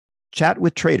Chat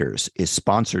with Traders is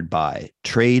sponsored by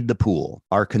Trade the Pool.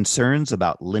 Are concerns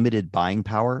about limited buying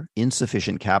power,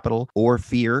 insufficient capital, or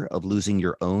fear of losing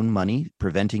your own money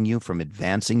preventing you from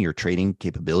advancing your trading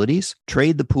capabilities?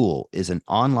 Trade the Pool is an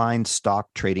online stock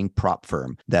trading prop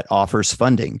firm that offers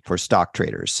funding for stock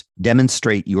traders.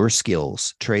 Demonstrate your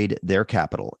skills, trade their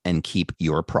capital, and keep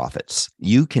your profits.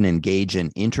 You can engage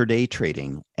in intraday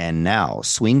trading and now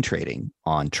swing trading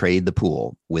on Trade the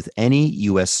Pool with any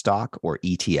U.S. stock or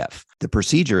ETF. The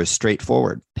procedure is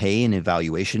straightforward. Pay an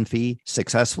evaluation fee,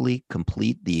 successfully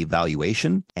complete the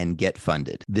evaluation, and get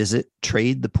funded. Visit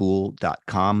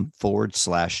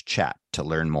tradethepool.com/chat to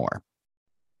learn more.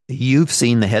 You've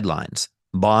seen the headlines.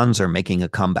 Bonds are making a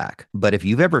comeback. But if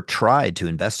you've ever tried to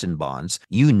invest in bonds,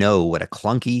 you know what a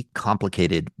clunky,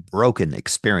 complicated, broken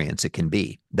experience it can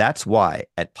be. That's why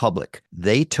at Public,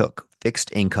 they took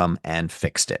fixed income and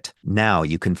fixed it. Now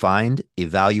you can find,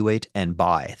 evaluate, and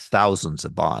buy thousands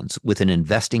of bonds with an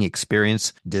investing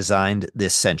experience designed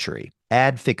this century.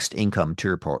 Add fixed income to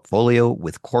your portfolio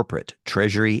with corporate,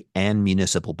 treasury, and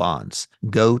municipal bonds.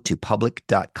 Go to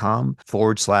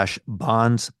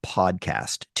public.com/bonds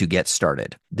podcast to get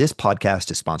started. This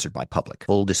podcast is sponsored by Public.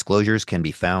 Full disclosures can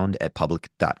be found at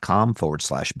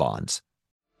public.com/bonds.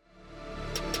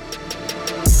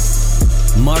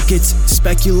 Markets,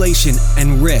 speculation,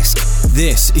 and risk.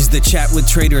 This is the Chat with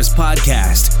Traders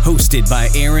podcast, hosted by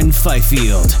Aaron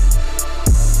Fifield.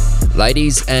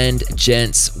 Ladies and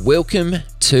gents, welcome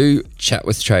to Chat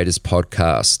with Traders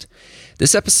podcast.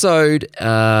 This episode,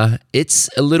 it's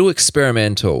a little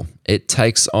experimental. It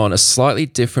takes on a slightly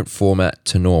different format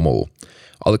to normal.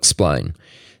 I'll explain.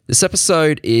 This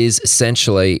episode is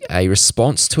essentially a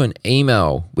response to an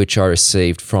email which I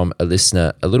received from a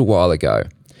listener a little while ago.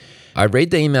 I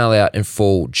read the email out in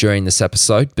full during this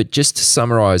episode, but just to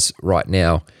summarize right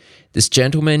now, this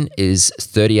gentleman is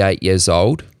 38 years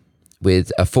old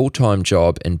with a full-time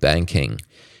job in banking.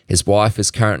 His wife is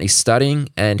currently studying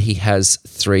and he has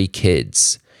 3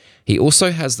 kids. He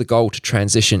also has the goal to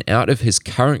transition out of his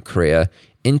current career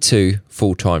into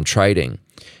full-time trading.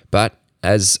 But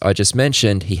as I just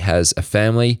mentioned, he has a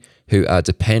family who are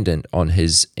dependent on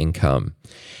his income.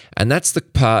 And that's the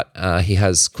part he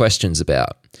has questions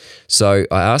about. So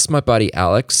I asked my buddy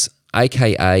Alex,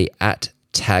 aka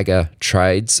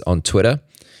 @TaggerTrades on Twitter,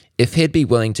 if he'd be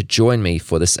willing to join me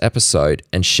for this episode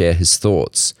and share his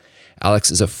thoughts.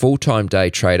 Alex is a full-time day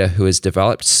trader who has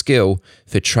developed skill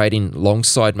for trading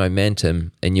alongside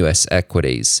momentum in US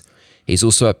equities. He's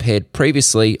also appeared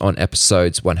previously on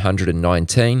episodes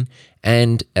 119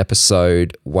 and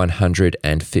episode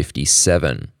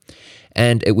 157.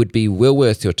 And it would be well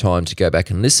worth your time to go back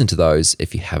and listen to those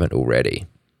if you haven't already.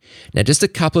 Now, just a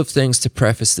couple of things to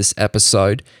preface this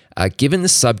episode. Given the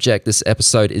subject, this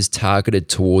episode is targeted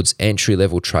towards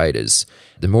entry-level traders.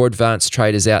 The more advanced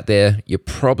traders out there, you're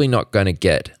probably not going to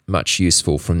get much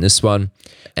useful from this one.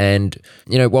 And,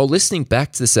 while listening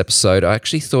back to this episode, I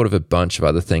actually thought of a bunch of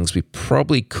other things we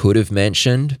probably could have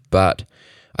mentioned, but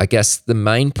I guess the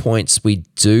main points we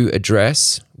do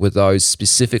address were those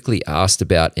specifically asked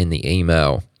about in the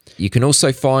email. You can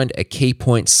also find a key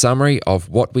point summary of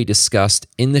what we discussed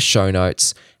in the show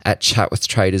notes at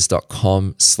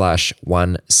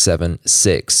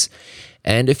chatwithtraders.com/176.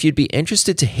 And if you'd be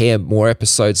interested to hear more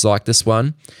episodes like this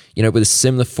one, with a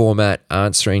similar format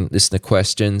answering listener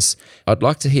questions, I'd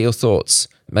like to hear your thoughts.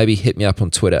 Maybe hit me up on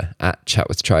Twitter at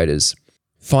chatwithtraders.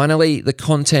 Finally, the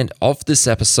content of this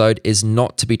episode is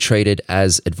not to be treated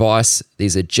as advice.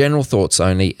 These are general thoughts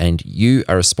only, and you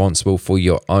are responsible for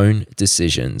your own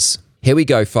decisions. Here we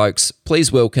go, folks.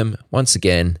 Please welcome, once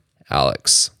again,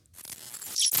 Alex.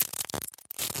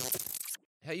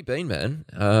 How you been, man?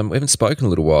 We haven't spoken in a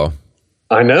little while.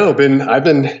 I know. I've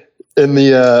been in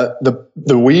the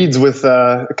weeds with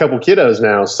a couple kiddos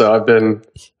now, so I've been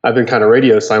kind of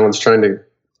radio silence trying to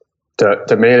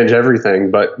manage everything,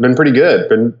 but been pretty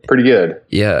good.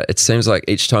 Yeah, it seems like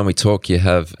each time we talk, you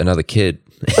have another kid.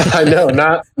 I know,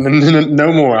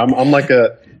 no more. I'm like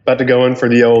about to go in for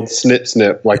the old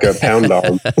snip, like a pound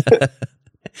dog.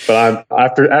 But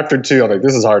after 2, I'm like,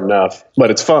 this is hard enough,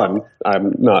 but it's fun.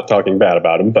 I'm not talking bad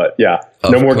about them, but yeah,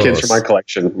 no more kids for my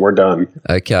collection. We're done.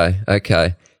 Okay.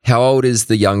 How old is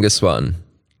the youngest one?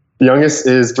 The youngest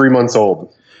is 3 months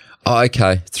old. Oh,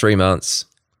 okay. 3 months.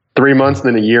 3 months and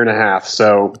then a year and a half.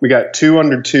 So we got 2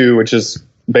 under 2, which is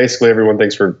basically everyone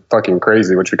thinks we're fucking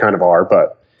crazy, which we kind of are,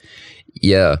 but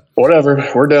yeah, whatever.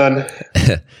 We're done.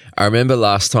 I remember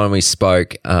last time we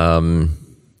spoke, I don't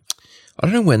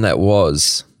know when that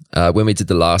was, when we did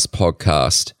the last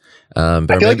podcast.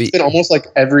 But I feel like it's been almost like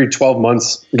every 12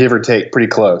 months, give or take, pretty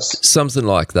close. Something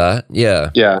like that.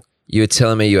 Yeah. Yeah. You were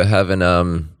telling me you were having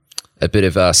a bit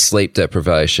of sleep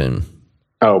deprivation.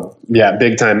 Oh yeah,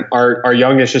 big time. Our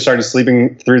youngest just started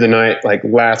sleeping through the night like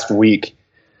last week,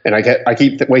 and I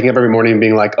keep waking up every morning and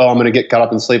being like, oh, I'm going to get caught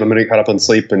up in sleep. I'm going to get caught up in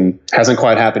sleep, and it hasn't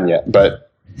quite happened yet,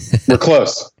 but we're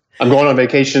close. I'm going on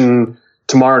vacation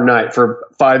tomorrow night for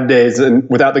 5 days, and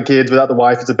without the kids, without the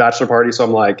wife. It's a bachelor party, so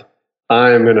I'm like,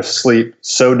 I'm going to sleep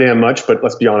so damn much, but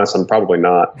let's be honest, I'm probably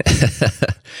not.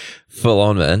 Full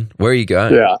on, man. Where are you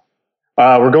going? Yeah.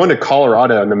 We're going to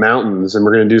Colorado in the mountains, and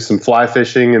we're going to do some fly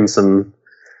fishing and some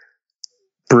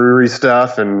brewery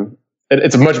stuff. And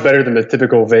it's much better than the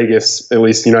typical Vegas, at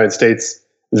least United States,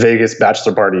 Vegas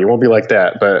bachelor party. It won't be like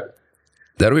that, but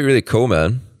that'll be really cool,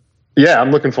 man. Yeah,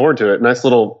 I'm looking forward to it. Nice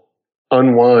little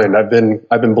unwind. I've been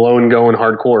going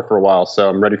hardcore for a while, so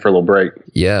I'm ready for a little break.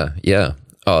 Yeah.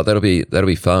 Oh, that'll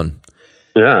be fun.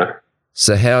 Yeah.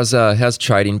 So how's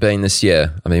trading been this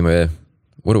year? I mean,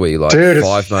 what are we like? Dude,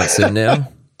 5 months in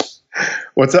now?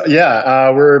 What's up?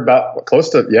 Yeah, we're about close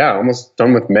to almost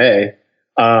done with May.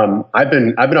 I've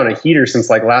been on a heater since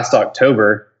like last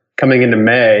October, coming into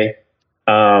May.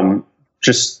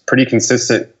 Just pretty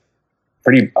consistent,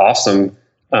 pretty awesome.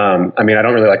 I mean, I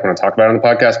don't really want to talk about it on the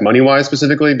podcast money wise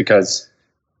specifically because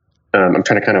I'm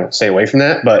trying to kind of stay away from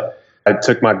that, but I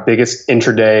took my biggest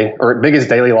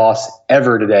daily loss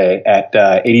ever today at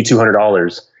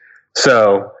 $8,200.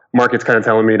 So market's kind of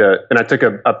telling me to, and I took I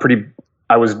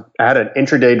had an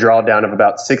intraday drawdown of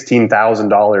about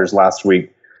 $16,000 last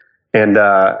week. And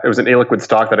it was an illiquid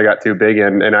stock that I got too big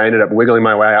in, and I ended up wiggling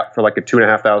my way out for like a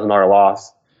 $2,500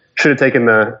 loss. Should have taken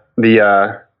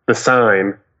the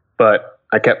sign, but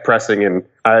I kept pressing, and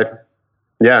I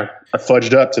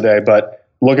fudged up today. But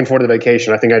looking forward to the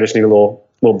vacation. I think I just need a little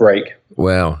break.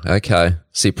 Wow. Okay.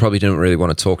 So you probably didn't really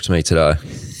want to talk to me today.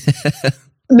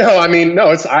 No, I mean,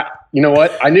 no. You know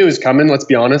what? I knew it was coming. Let's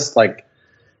be honest. Like,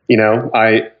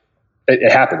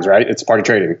 it happens, right? It's part of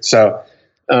trading. So.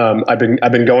 I've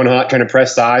been going hot, trying to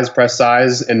press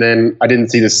size, and then I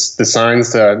didn't see the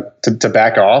signs to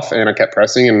back off, and I kept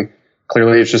pressing, and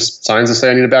clearly it's just signs to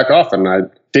say I need to back off, and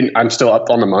I'm still up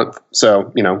on the month,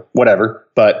 so whatever.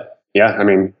 But yeah, I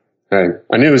mean,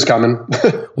 I knew it was coming.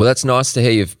 Well, that's nice to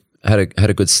hear you've had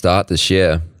a good start this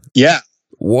year. Yeah.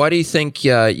 Why do you think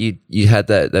you had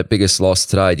that biggest loss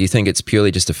today? Do you think it's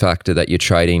purely just a factor that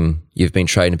you've been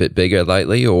trading a bit bigger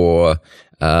lately, or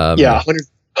yeah,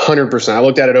 100%. I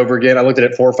looked at it over again. I looked at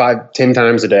it 4, 5, 10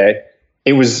 times a day.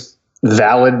 It was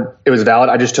valid.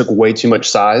 I just took way too much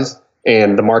size,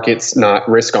 and the market's not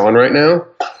risk on right now.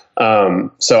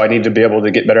 So I need to be able to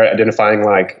get better at identifying,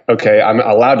 like, okay, I'm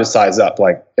allowed to size up.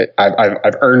 Like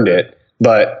I've earned it,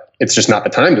 but it's just not the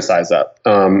time to size up.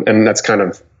 And that's kind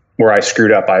of where I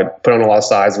screwed up. I put on a lot of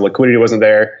size. The liquidity wasn't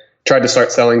there. Tried to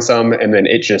start selling some, and then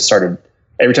it just started.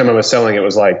 Every time I was selling, it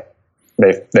was like,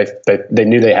 they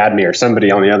knew they had me or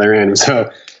somebody on the other end.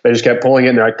 So they just kept pulling it,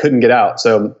 and I couldn't get out.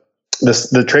 So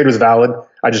the trade was valid.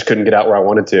 I just couldn't get out where I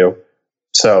wanted to.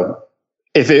 So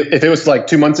if it was like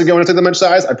 2 months ago when I took that much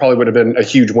size, I probably would have been a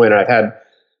huge win. I've had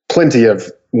plenty of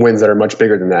wins that are much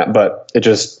bigger than that, but it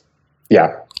just,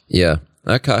 yeah. Yeah.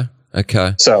 Okay.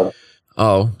 So.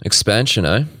 Oh, expansion,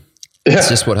 eh? Yeah. It's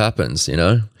just what happens,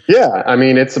 Yeah. I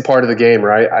mean, it's a part of the game,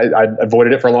 right? I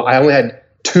avoided it for a long. I only had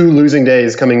 2 losing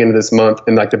days coming into this month,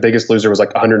 and like the biggest loser was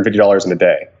like $150 in a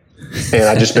day. And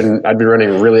I'd been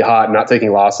running really hot, not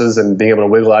taking losses, and being able to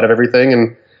wiggle out of everything,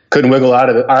 and couldn't wiggle out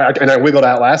of it. I wiggled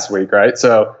out last week, right?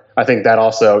 So I think that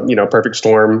also, perfect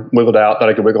storm, wiggled out, thought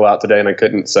I could wiggle out today, and I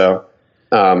couldn't. So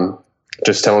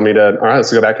just telling me to, all right,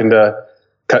 let's go back into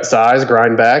cut size,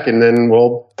 grind back, and then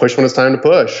we'll push when it's time to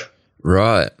push.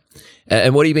 Right.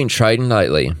 And what have you been trading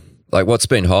lately? Like, what's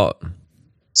been hot?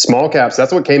 Small caps.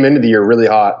 That's what came into the year really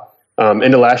hot.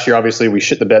 Into last year, obviously, we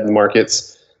shit the bed in the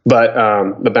markets, but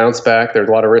the bounce back, there's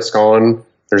a lot of risk on.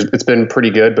 It's been pretty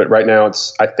good, but right now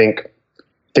I think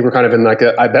we're kind of in like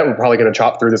I bet we're probably going to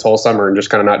chop through this whole summer and just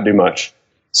kind of not do much.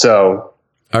 So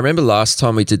I remember last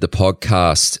time we did the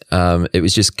podcast, it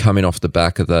was just coming off the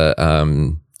back of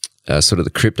the sort of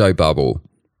the crypto bubble.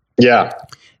 Yeah.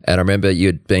 And I remember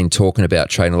you'd been talking about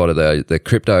trading a lot of the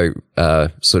crypto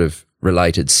sort of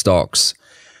related stocks.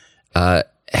 How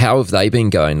have they been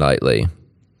going lately?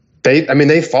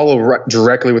 They follow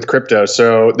directly with crypto.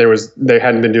 So they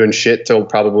hadn't been doing shit till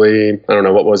probably, I don't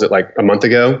know, what was it, like a month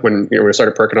ago when we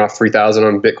started perking off 3,000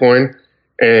 on Bitcoin.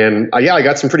 And I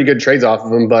got some pretty good trades off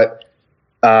of them, but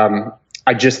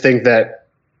I just think that,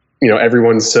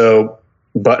 everyone's so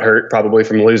butthurt probably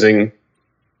from losing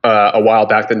a while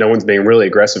back that no one's being really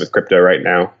aggressive with crypto right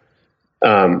now.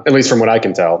 At least from what I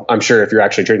can tell. I'm sure if you're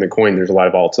actually trading the coin, there's a lot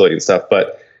of volatility and stuff,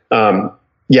 but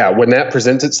when that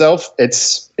presents itself,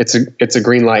 it's a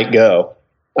green light go.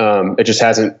 It just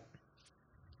hasn't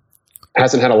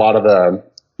had a lot of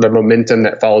the momentum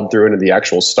that followed through into the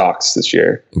actual stocks this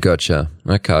year. Gotcha.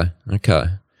 Okay.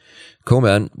 Cool,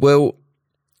 man. Well,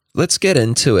 let's get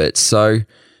into it. So,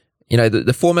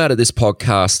 the format of this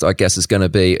podcast, I guess, is going to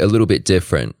be a little bit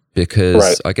different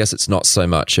because I guess it's not so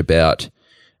much about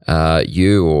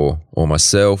you or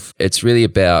myself. It's really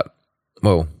about,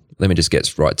 well, let me just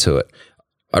get right to it.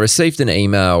 I received an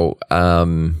email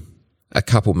a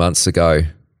couple months ago,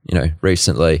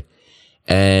 recently,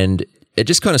 and it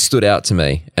just kind of stood out to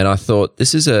me. And I thought,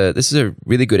 this is a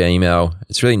really good email.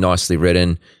 It's really nicely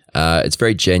written. It's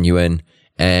very genuine.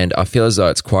 And I feel as though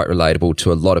it's quite relatable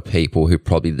to a lot of people who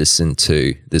probably listen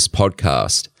to this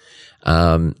podcast.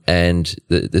 And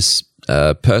this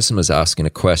person was asking a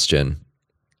question.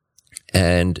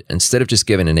 And instead of just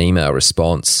giving an email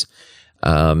response,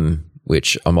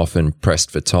 which I'm often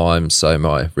pressed for time, so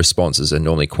my responses are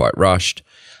normally quite rushed,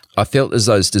 I felt as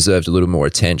those deserved a little more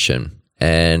attention.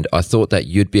 And I thought that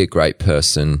you'd be a great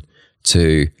person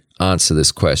to answer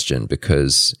this question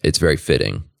because it's very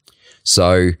fitting.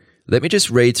 So let me just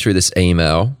read through this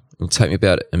email. It'll take me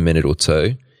about a minute or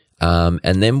two.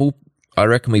 And then I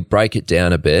reckon we break it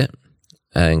down a bit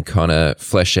and kind of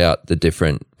flesh out the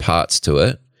different parts to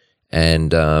it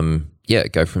and,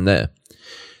 go from there.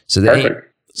 So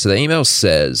the email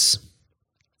says,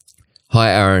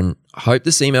 "Hi, Aaron. Hope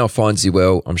this email finds you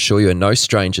well. I'm sure you are no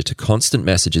stranger to constant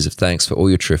messages of thanks for all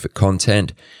your terrific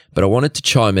content, but I wanted to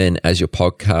chime in as your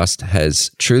podcast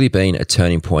has truly been a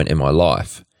turning point in my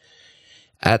life.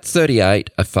 At 38,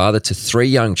 a father to 3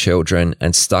 young children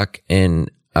and stuck in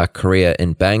a career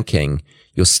in banking,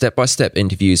 your step-by-step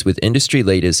interviews with industry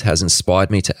leaders has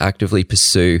inspired me to actively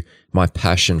pursue my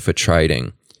passion for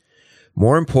trading.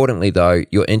 More importantly, though,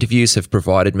 your interviews have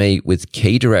provided me with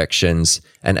key directions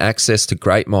and access to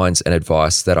great minds and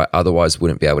advice that I otherwise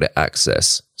wouldn't be able to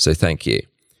access. So thank you.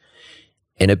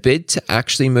 In a bid to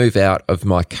actually move out of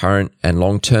my current and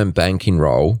long-term banking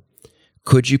role,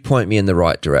 could you point me in the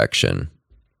right direction?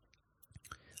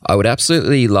 I would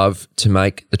absolutely love to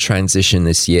make the transition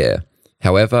this year.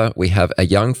 However, we have a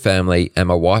young family and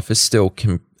my wife is still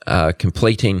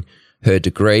completing her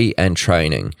degree and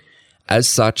training. As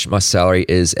such, my salary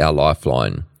is our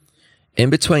lifeline. In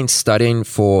between studying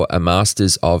for a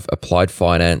Master's of Applied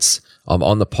Finance, I'm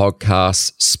on the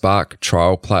podcast Spark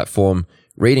Trial Platform,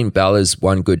 reading Bella's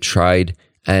One Good Trade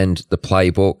and the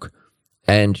Playbook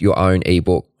and your own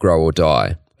ebook, Grow or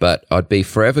Die. But I'd be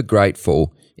forever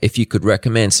grateful if you could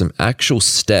recommend some actual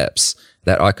steps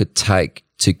that I could take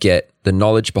to get the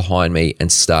knowledge behind me and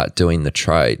start doing the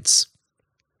trades.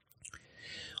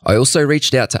 I also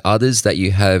reached out to others that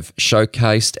you have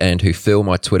showcased and who fill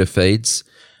my Twitter feeds.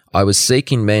 I was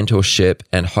seeking mentorship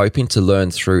and hoping to learn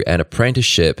through an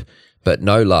apprenticeship, but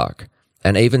no luck,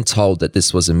 and even told that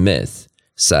this was a myth,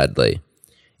 sadly.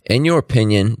 In your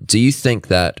opinion, do you think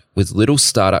that with little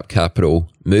startup capital,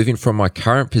 moving from my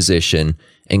current position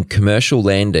in commercial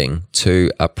lending to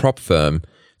a prop firm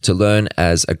to learn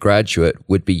as a graduate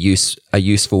would be a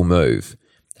useful move?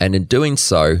 And in doing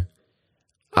so,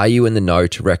 are you in the know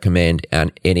to recommend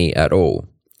any at all?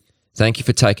 Thank you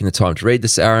for taking the time to read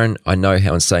this, Aaron. I know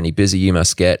how insanely busy you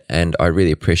must get, and I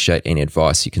really appreciate any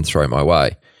advice you can throw my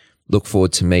way. Look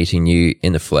forward to meeting you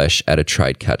in the flesh at a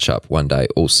trade catch-up one day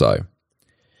also.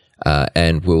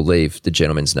 And we'll leave the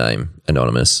gentleman's name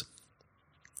anonymous.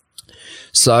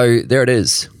 So there it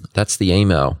is. That's the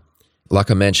email.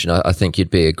 Like I mentioned, I think you'd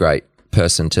be a great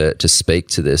person to speak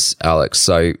to this, Alex.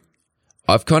 So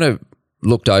I've kind of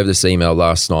looked over this email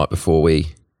last night before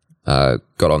we got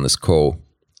on this call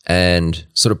and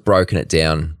sort of broken it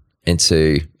down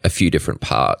into a few different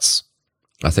parts.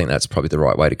 I think that's probably the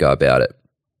right way to go about it.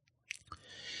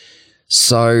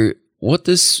 So what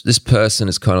this person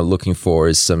is kind of looking for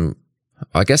is some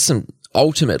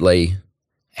ultimately,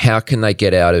 how can they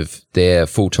get out of their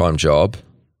full-time job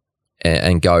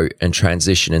and go and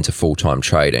transition into full-time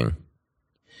trading?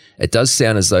 It does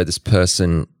sound as though this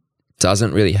person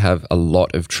doesn't really have a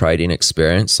lot of trading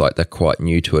experience, like they're quite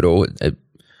new to it all.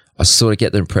 I sort of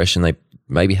get the impression they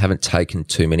maybe haven't taken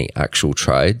too many actual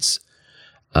trades,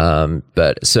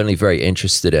 but certainly very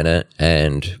interested in it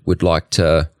and would like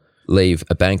to leave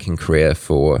a banking career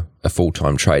for a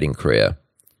full-time trading career.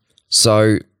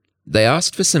 So they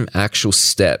asked for some actual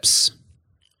steps,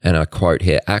 and I quote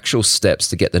here, actual steps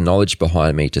to get the knowledge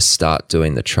behind me to start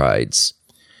doing the trades.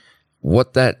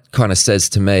 What that kind of says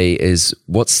to me is,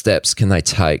 what steps can they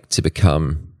take to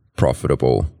become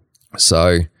profitable?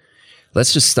 So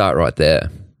let's just start right there.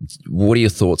 What are your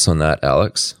thoughts on that,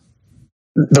 Alex?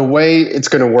 the way it's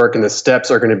going to work and the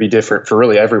steps are going to be different for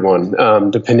really everyone,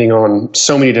 depending on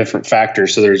so many different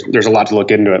factors. So there's a lot to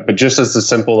look into it. But just as the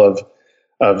simple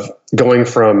of going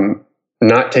from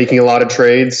not taking a lot of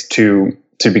trades to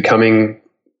becoming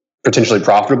potentially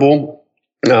profitable,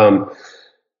 it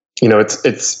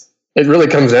really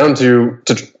comes down to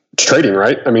trading,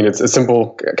 right? I mean, it's as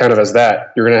simple kind of as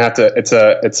that. You're going to have to.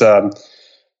 It's a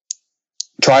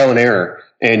trial and error,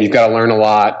 and you've got to learn a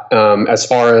lot as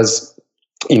far as.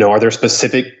 Are there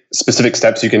specific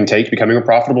steps you can take becoming a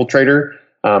profitable trader?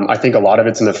 I think a lot of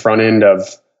it's in the front end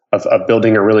of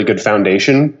building a really good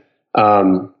foundation.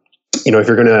 If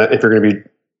you're gonna be,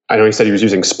 I know he said he was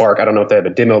using Spark. I don't know if they have a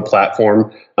demo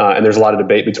platform, and there's a lot of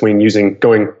debate between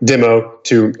going demo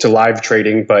to live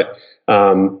trading. But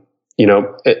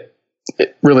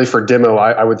it really for demo,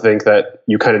 I would think that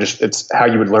you kind of it's how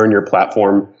you would learn your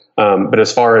platform. But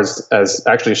as far as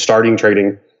actually starting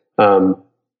trading.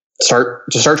 Start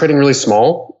trading really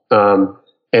small,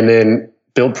 and then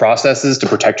build processes to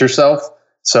protect yourself.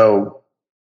 So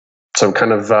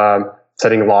kind of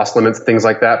setting loss limits, things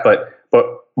like that. But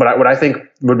what I think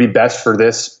would be best for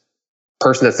this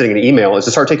person that's sending an email is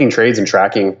to start taking trades and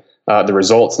tracking the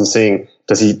results and seeing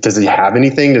does he have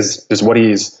anything? Does what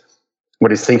he's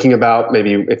thinking about,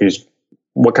 maybe if he's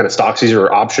what kind of stocks he's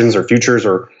or options or futures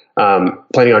or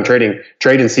planning on trade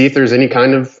and see if there's any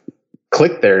kind of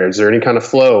click there. Is there any kind of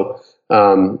flow?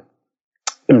 And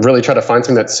really try to find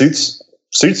something that suits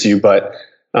you. But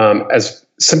as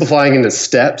simplifying into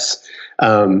steps,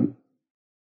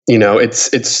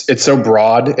 it's so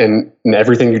broad and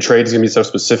everything you trade is going to be so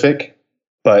specific.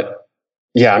 But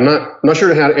yeah, I'm not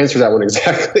sure how to answer that one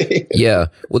exactly. Yeah.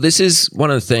 Well, this is one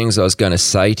of the things I was going to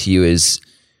say to you is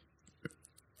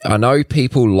I know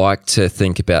people like to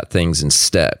think about things in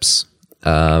steps.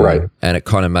 Right. And it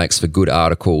kind of makes for good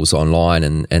articles online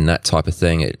and that type of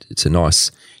thing. It's a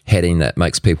nice heading that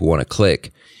makes people want to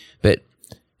click. But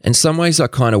in some ways, I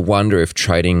kind of wonder if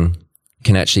trading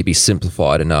can actually be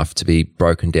simplified enough to be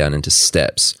broken down into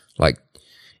steps. Like,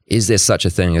 is there such a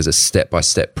thing as a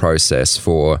step-by-step process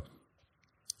for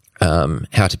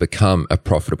how to become a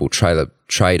profitable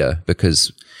trader?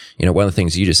 Because, one of the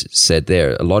things you just said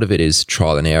there, a lot of it is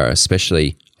trial and error,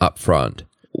 especially up front.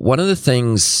 One of the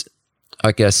things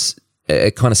I guess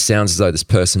it kind of sounds as though this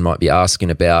person might be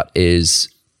asking about is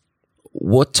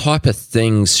what type of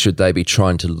things should they be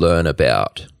trying to learn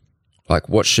about? Like,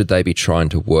 what should they be trying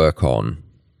to work on?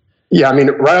 Yeah, I mean,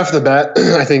 right off the bat,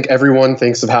 I think everyone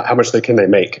thinks of how much they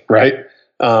make, right?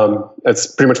 That's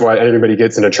pretty much why everybody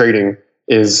gets into trading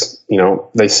is,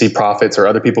 they see profits or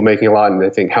other people making a lot and they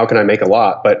think, how can I make a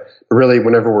lot? But really,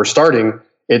 whenever we're starting,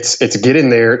 it's get in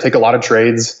there, take a lot of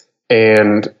trades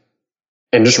and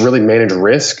just really manage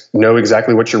risk, know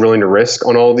exactly what you're willing to risk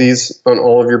on all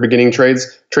of your beginning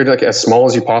trades, trade like as small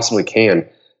as you possibly can,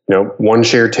 1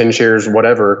 share, 10 shares,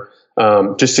 whatever,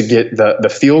 just to get the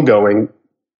feel going,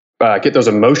 get those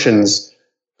emotions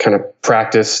kind of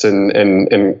practiced and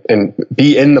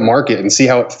be in the market and see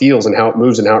how it feels and how it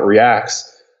moves and how it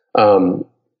reacts.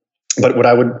 But what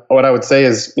I would say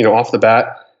is, off the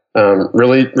bat,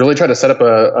 really try to set up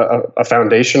a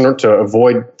foundation to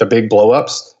avoid the big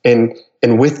blowups.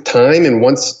 And with time, and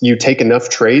once you take enough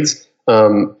trades,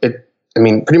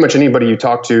 pretty much anybody you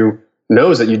talk to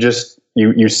knows that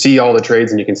you see all the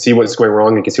trades and you can see what's going wrong,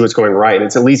 and you can see what's going right. And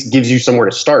it at least gives you somewhere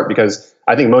to start, because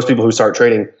I think most people who start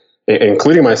trading,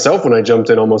 including myself, when I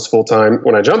jumped in full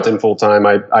time,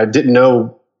 I didn't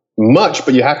know much,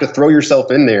 but you have to throw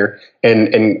yourself in there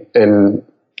and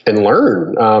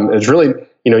learn. It's really,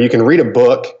 you can read a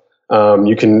book.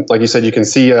 You can, like you said, you can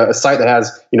see a site that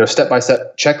has,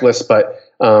 step-by-step checklists, but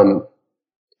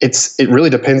it really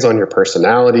depends on your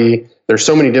personality. There's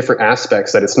so many different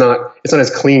aspects that it's not as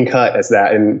clean cut as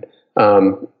that. And,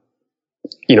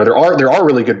 there are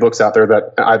really good books out there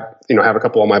that I, have a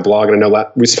couple on my blog, and I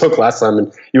know we spoke last time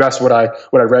and you asked what I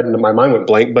read and my mind went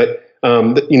blank, but,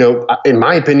 in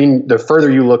my opinion, the further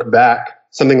you look back,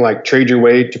 something like Trade Your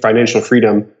Way to Financial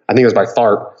Freedom, I think it was by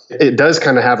Tharp. It does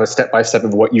kind of have a step-by-step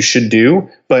of what you should do,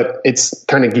 but it's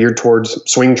kind of geared towards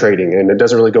swing trading, and it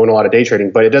doesn't really go into a lot of day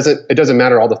trading, but it doesn't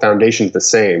matter. All the foundation's the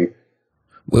same.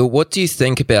 Well, what do you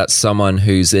think about someone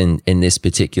who's in this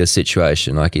particular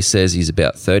situation? Like he says, he's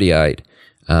about 38,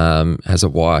 has a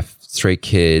wife, 3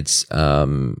 kids. I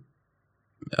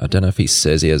don't know if he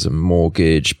says he has a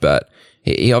mortgage, but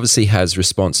he obviously has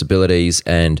responsibilities,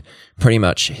 and pretty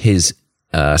much his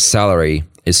salary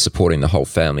is supporting the whole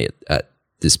family at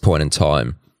this point in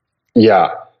time.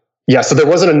 Yeah. So there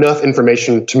wasn't enough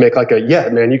information to make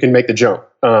you can make the jump.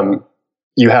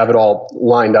 You have it all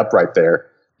lined up right there.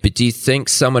 But do you think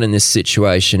someone in this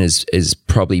situation is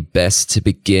probably best to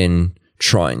begin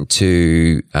trying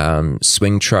to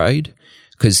swing trade?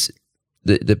 Because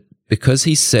because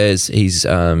he says he's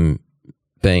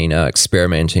been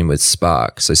experimenting with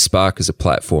Spark. So Spark is a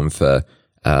platform for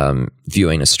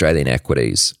viewing Australian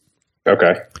equities.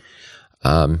 Okay.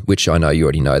 Which I know you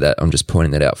already know that. I'm just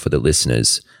pointing that out for the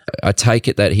listeners. I take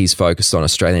it that he's focused on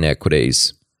Australian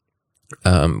equities,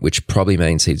 which probably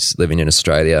means he's living in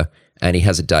Australia and he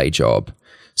has a day job.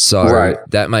 So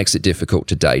that makes it difficult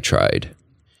to day trade.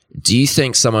 Do you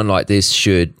think someone like this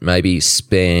should maybe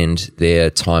spend their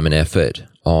time and effort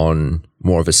on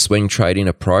more of a swing trading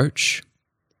approach?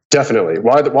 Definitely.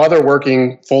 While they're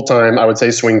working full-time, I would say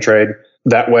swing trade.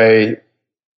 That way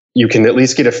you can at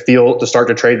least get a feel to start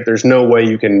to trade. There's no way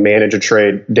you can manage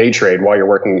a day trade while you're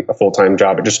working a full-time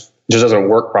job. It just doesn't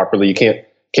work properly. You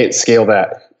can't scale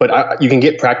that. But you can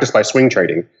get practice by swing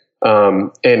trading.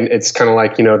 And it's kind of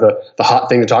like, the hot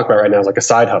thing to talk about right now is like a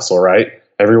side hustle, right?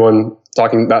 Everyone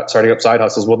talking about starting up side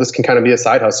hustles. Well, this can kind of be a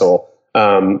side hustle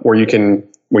where you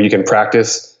can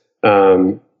practice,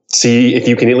 see if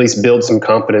you can at least build some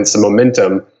confidence, some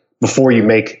momentum before you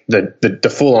make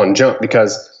the full on jump.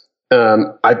 Because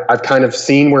I've kind of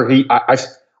seen where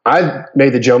I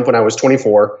made the jump when I was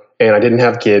 24 and I didn't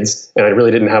have kids and I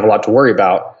really didn't have a lot to worry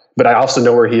about. But I also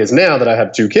know where he is now that I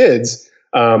have 2 kids.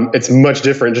 It's much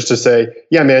different just to say,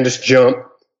 yeah, man, just jump.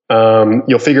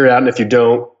 You'll figure it out. And if you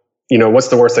don't, what's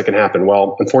the worst that can happen?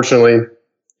 Well, unfortunately,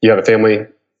 you have a family,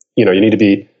 you need to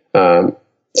be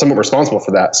somewhat responsible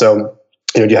for that. So,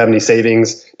 do you have any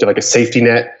savings? Do you have like a safety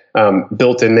net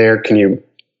built in there?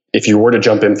 If you were to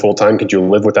jump in full time, could you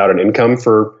live without an income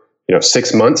for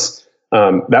 6 months?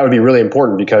 That would be really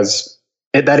important because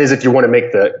that is if you want to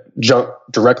make the jump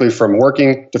directly from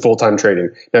working to full time trading.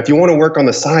 Now, if you want to work on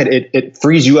the side, it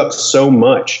frees you up so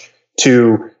much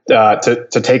to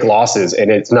take losses,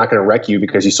 and it's not going to wreck you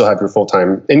because you still have your full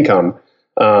time income,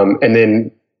 and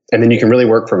then you can really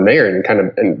work from there and kind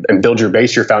of and build your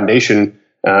base, your foundation,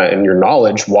 and your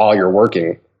knowledge while you're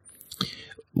working.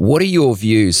 What are your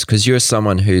views? Because you're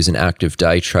someone who's an active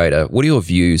day trader. What are your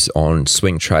views on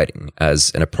swing trading as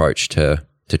an approach to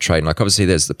trading? Like, obviously,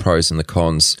 there's the pros and the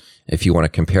cons if you want to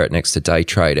compare it next to day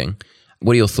trading.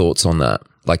 What are your thoughts on that?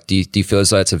 Like, do you feel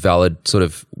as though it's a valid sort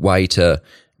of way to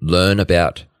learn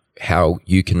about how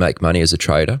you can make money as a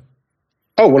trader?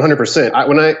 Oh, 100%.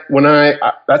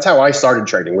 That's how I started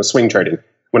trading, was swing trading.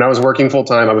 When I was working full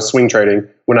time, I was swing trading.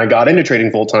 When I got into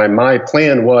trading full time, my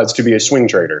plan was to be a swing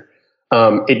trader.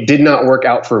 It did not work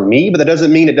out for me, but that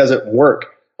doesn't mean it doesn't work.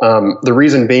 The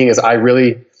reason being is I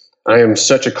am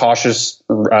such a cautious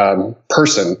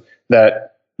person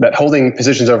that holding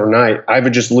positions overnight, I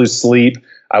would just lose sleep.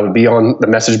 I would be on the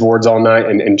message boards all night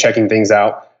and checking things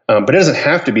out. But it doesn't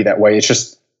have to be that way. It's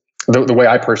just the way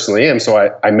I personally am. So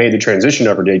I made the transition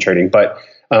over day trading. But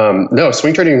no,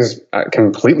 swing trading is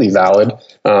completely valid.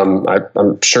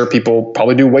 I'm sure people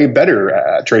probably do way better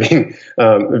at trading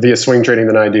via swing trading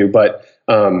than I do. But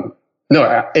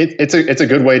no, it's a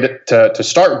good way to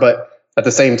start. But at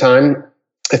the same time,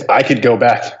 if I could go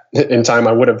back in time,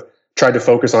 I would have tried to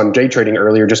focus on day trading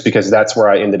earlier, just because that's where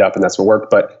I ended up and that's what worked.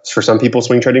 But for some people,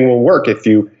 swing trading will work if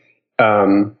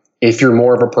you're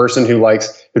more of a person who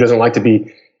doesn't like to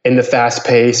be in the fast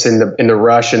pace and the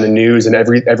rush and the news and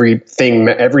everything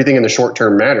in the short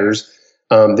term matters.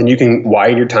 Then you can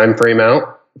widen your time frame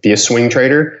out, be a swing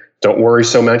trader. Don't worry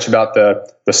so much about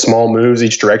the small moves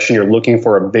each direction. You're looking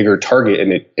for a bigger target,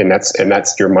 and that's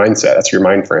your mindset. That's your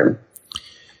mind frame.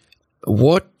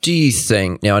 What do you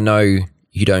think? Now, I know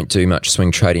you don't do much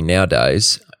swing trading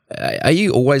nowadays. Are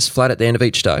you always flat at the end of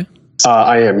each day?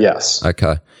 I am, yes.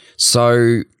 Okay.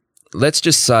 So let's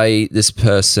just say this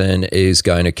person is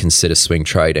going to consider swing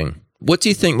trading. What do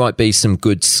you think might be some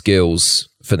good skills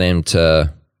for them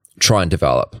to try and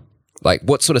develop? Like,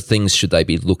 what sort of things should they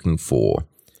be looking for?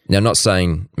 Now, I'm not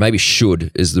saying maybe should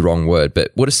is the wrong word,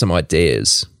 but what are some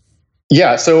ideas?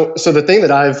 Yeah. So the thing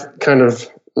that I've kind of,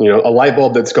 a light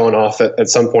bulb that's gone off at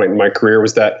some point in my career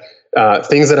was that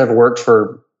things that have worked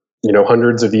for,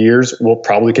 hundreds of years will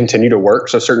probably continue to work.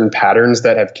 So certain patterns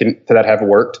that have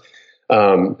worked.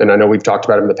 And I know we've talked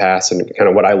about them in the past, and kind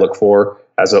of what I look for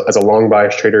as a long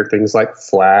bias trader, things like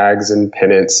flags and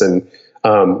pennants and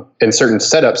certain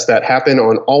setups that happen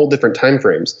on all different time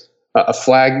frames. A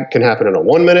flag can happen in a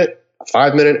 1 minute, a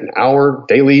 5 minute, an hour,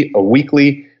 daily, a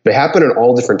weekly. They happen in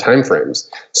all different time frames.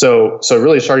 So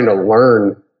really starting to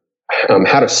learn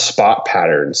how to spot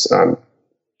patterns.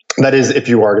 That is, if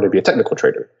you are going to be a technical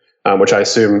trader, which I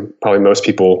assume probably most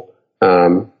people,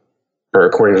 or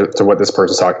according to what this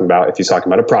person's talking about, if he's talking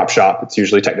about a prop shop, it's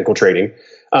usually technical trading.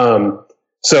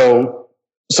 So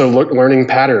learning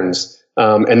patterns.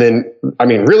 And then,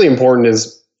 really important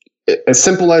is as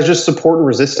simple as just support and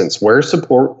resistance. Where's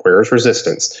support? Where's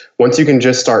resistance? Once you can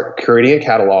just start creating a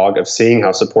catalog of seeing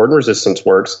how support and resistance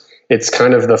works, it's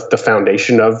kind of the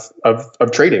foundation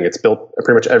of trading. It's built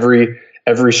pretty much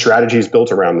every strategy is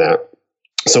built around that.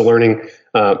 So learning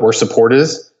where support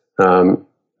is,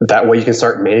 that way you can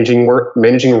start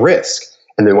managing risk.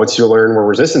 And then once you learn where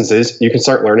resistance is, you can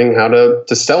start learning how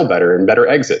to sell better and better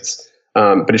exits.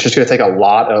 But it's just going to take a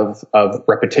lot of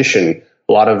repetition,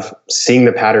 a lot of seeing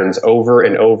the patterns over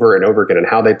and over and over again and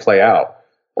how they play out.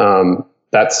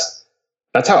 That's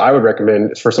how I would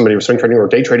recommend for somebody with swing trading or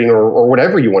day trading or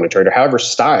whatever you want to trade or however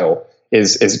style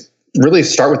is really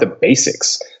start with the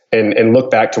basics and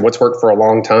look back to what's worked for a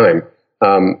long time.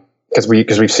 Because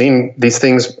we've seen these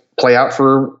things play out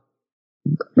for,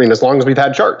 as long as we've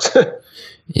had charts.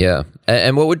 Yeah.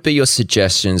 And what would be your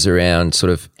suggestions around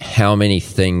sort of how many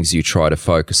things you try to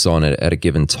focus on at a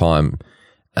given time?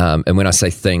 And when I say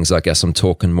things, I guess I'm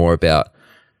talking more about,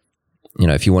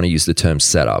 if you want to use the term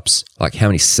setups, like how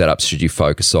many setups should you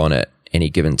focus on at any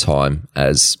given time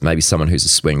as maybe someone who's a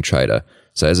swing trader?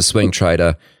 So as a swing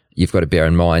trader, you've got to bear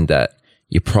in mind that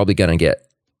you're probably going to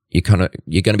you're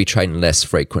going to be trading less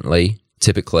frequently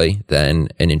typically than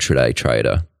an intraday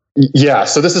trader. Yeah.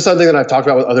 So this is something that I've talked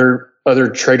about with other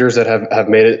traders that have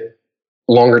made it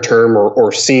longer term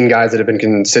or seen guys that have been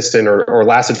consistent or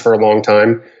lasted for a long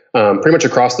time. Pretty much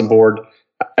across the board,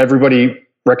 everybody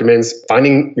recommends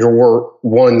finding your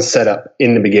one setup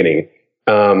in the beginning.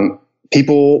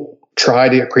 People try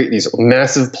to create these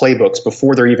massive playbooks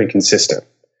before they're even consistent.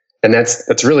 And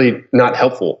that's really not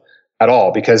helpful at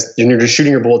all, because you're just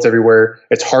shooting your bullets everywhere.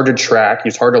 It's hard to track.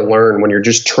 It's hard to learn when you're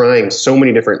just trying so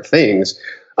many different things.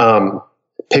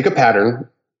 Pick a pattern,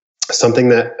 something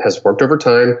that has worked over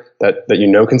time, that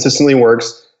consistently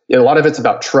works. A lot of it's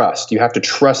about trust. You have to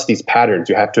trust these patterns.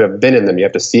 You have to have been in them. You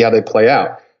have to see how they play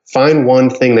out. Find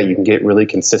one thing that you can get really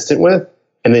consistent with,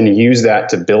 and then use that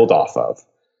to build off of.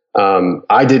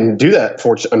 I didn't do that,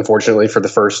 unfortunately, for the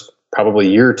first probably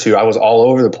year or two. I was all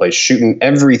over the place, shooting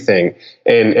everything,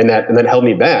 and that held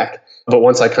me back. But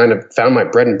once I kind of found my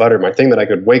bread and butter, my thing that I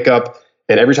could wake up,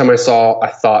 and every time I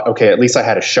thought, okay, at least I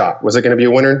had a shot. Was it going to be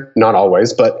a winner? Not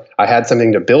always, but I had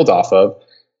something to build off of.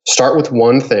 Start with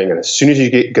one thing, and as soon as you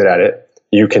get good at it,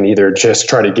 you can either just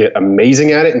try to get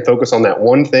amazing at it and focus on that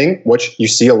one thing, which you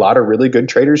see a lot of really good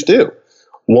traders do.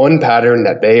 One pattern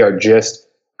that they are just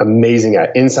amazing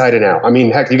at, inside and out.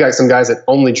 Heck, you got some guys that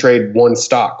only trade one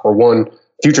stock or one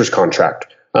futures contract,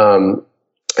 and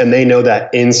they know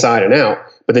that inside and out.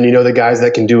 But then the guys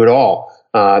that can do it all,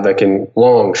 that can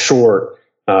long, short,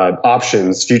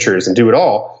 options, futures, and do it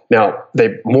all. Now,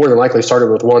 they more than likely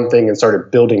started with one thing and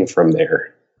started building from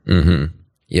there. Mm-hmm.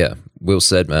 Yeah, well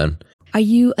said, man. Are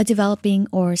you a developing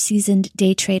or seasoned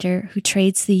day trader who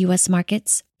trades the U.S.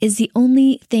 markets? Is the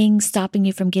only thing stopping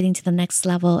you from getting to the next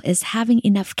level is having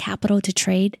enough capital to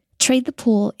trade? Trade the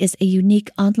Pool is a unique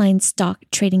online stock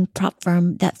trading prop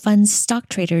firm that funds stock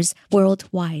traders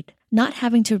worldwide. Not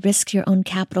having to risk your own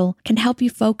capital can help you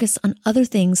focus on other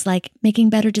things like making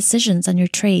better decisions on your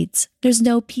trades. There's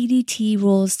no PDT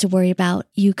rules to worry about.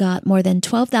 You got more than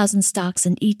 12,000 stocks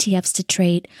and ETFs to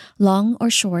trade, long or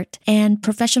short, and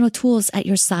professional tools at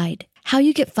your side. How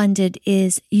you get funded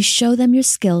is you show them your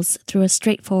skills through a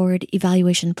straightforward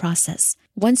evaluation process.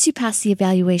 Once you pass the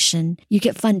evaluation, you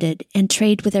get funded and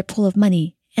trade with their pool of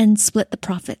money and split the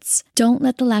profits. Don't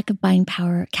let the lack of buying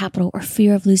power, capital, or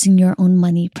fear of losing your own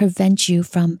money prevent you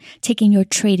from taking your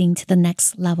trading to the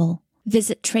next level.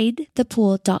 Visit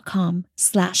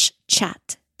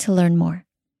tradethepool.com/chat to learn more.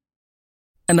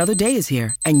 Another day is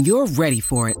here, and you're ready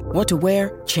for it. What to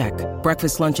wear? Check.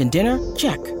 Breakfast, lunch, and dinner?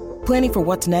 Check. Planning for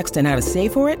what's next and how to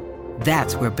save for it?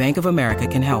 That's where Bank of America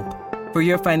can help. For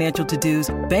your financial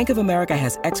to-dos, Bank of America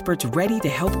has experts ready to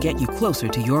help get you closer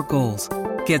to your goals.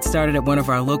 Get started at one of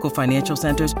our local financial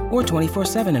centers or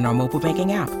 24/7 in our mobile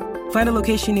banking app. Find a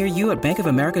location near you at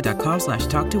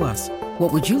bankofamerica.com/talktous.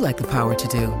 What would you like the power to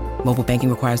do? Mobile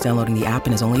banking requires downloading the app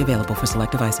and is only available for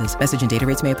select devices. Message and data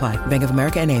rates may apply. Bank of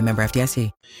America N.A., member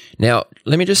FDIC. Now,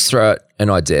 let me just throw out an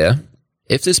idea.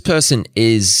 If this person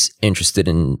is interested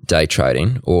in day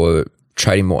trading or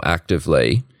trading more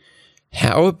actively,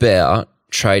 how about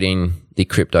trading the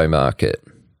crypto market?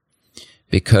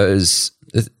 Because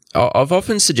I've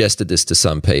often suggested this to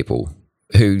some people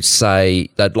who say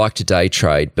they'd like to day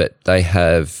trade, but they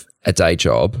have a day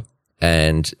job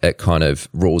and it kind of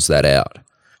rules that out.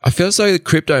 I feel as though the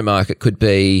crypto market could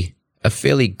be a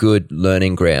fairly good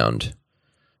learning ground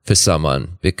for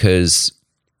someone because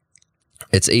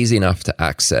it's easy enough to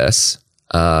access.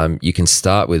 You can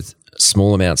start with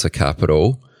small amounts of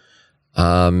capital,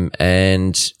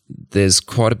 and there's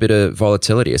quite a bit of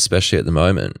volatility, especially at the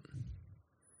moment.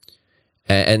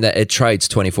 And that it trades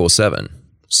 24/7.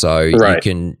 So you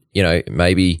can,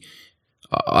 maybe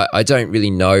I don't really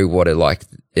know what it like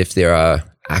if there are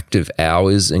active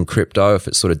hours in crypto, if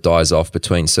it sort of dies off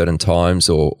between certain times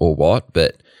or what.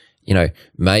 But,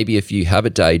 maybe if you have a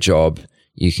day job,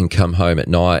 you can come home at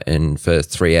night and for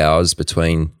 3 hours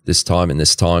between this time and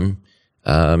this time,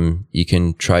 you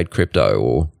can trade crypto,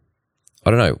 or I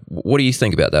don't know. What do you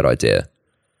think about that idea?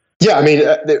 Yeah, I mean,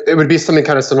 it would be something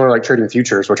kind of similar like trading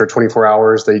futures, which are 24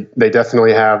 hours. They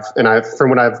definitely have, and I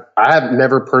have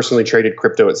never personally traded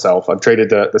crypto itself. I've traded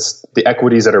the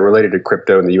equities that are related to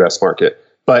crypto in the U.S. market.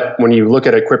 But when you look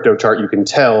at a crypto chart, you can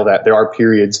tell that there are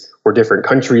periods where different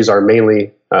countries are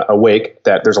mainly awake,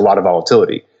 that there's a lot of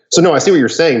volatility. So no, I see what you're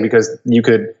saying, because you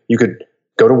could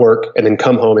go to work and then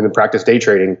come home and then practice day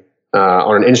trading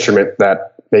on an instrument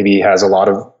that maybe has a lot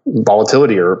of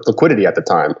volatility or liquidity at the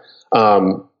time.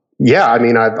 Yeah, I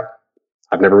mean, I've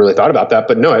never really thought about that,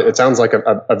 but no, it sounds like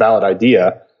a valid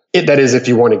idea. That is, if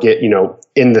you want to get,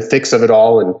 in the thick of it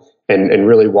all and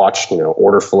really watch,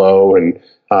 order flow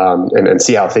and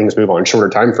see how things move on shorter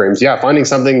time frames. Yeah, finding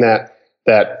something that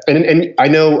I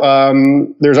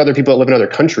know there's other people that live in other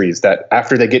countries that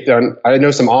after they get done, I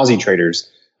know some Aussie traders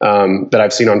that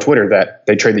I've seen on Twitter that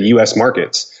they trade the U.S.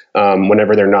 markets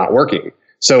whenever they're not working.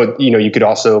 So, you could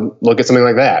also look at something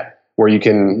like that where you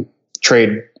can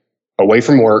trade away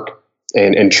from work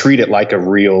and treat it like a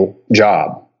real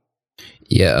job.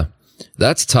 Yeah,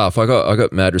 that's tough. I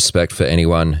got mad respect for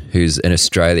anyone who's in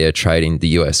Australia trading the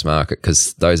US market,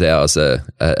 because those hours are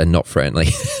not friendly.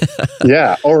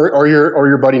 Yeah, or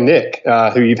your buddy Nick,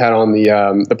 who you've had on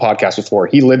the podcast before.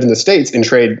 He lived in the States and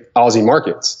traded Aussie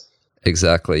markets.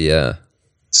 Exactly. Yeah.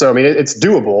 So I mean, it's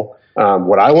doable.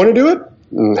 Would I want to do it?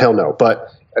 Hell no.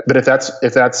 But if that's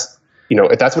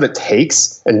what it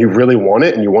takes and you really want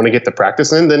it and you want to get the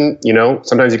practice in, then,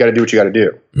 sometimes you got to do what you got to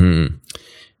do. Mm.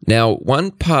 Now,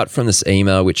 one part from this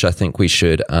email, which I think we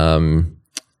should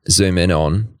zoom in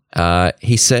on,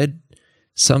 he said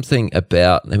something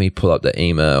about, let me pull up the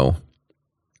email.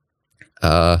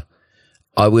 I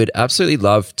would absolutely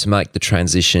love to make the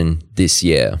transition this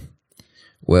year.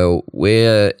 Well,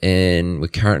 we're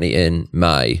currently in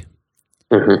May.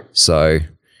 Mm-hmm. So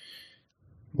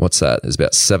what's that? There's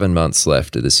about 7 months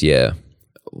left of this year.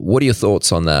 What are your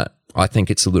thoughts on that? I think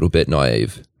it's a little bit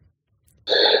naive.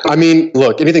 I mean,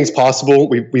 look, anything's possible.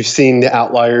 We've seen the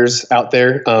outliers out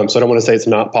there, so I don't want to say it's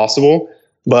not possible,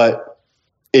 but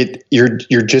you're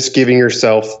just giving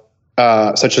yourself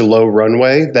such a low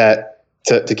runway that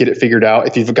to get it figured out.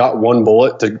 If you've got one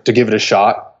bullet to give it a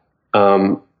shot,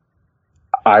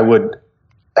 I would,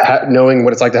 knowing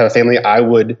what it's like to have a family, I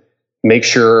would make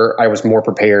sure I was more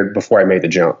prepared before I made the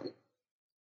jump.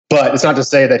 But it's not to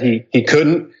say that he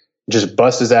couldn't just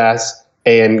bust his ass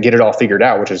and get it all figured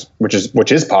out,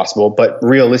 which is possible. But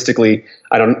realistically,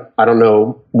 I don't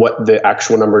know what the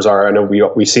actual numbers are. I know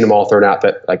we've seen them all thrown out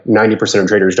that like 90% of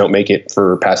traders don't make it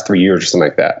for past 3 years or something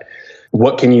like that.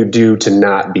 What can you do to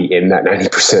not be in that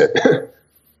 90%?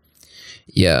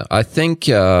 Yeah, I think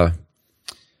I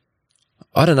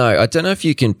don't know. I don't know if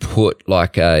you can put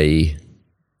like a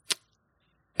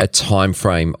time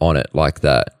frame on it like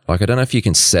that. Like, I don't know if you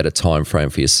can set a time frame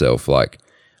for yourself. Like,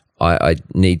 I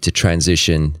need to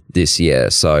transition this year,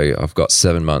 so I've got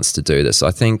 7 months to do this. I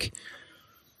think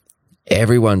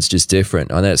everyone's just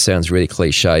different. I know it sounds really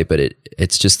cliche, but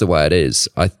it's just the way it is.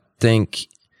 I think,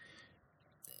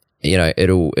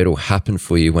 it'll happen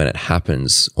for you when it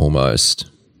happens, almost.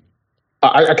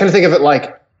 I kind of think of it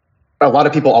like a lot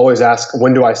of people always ask,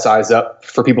 when do I size up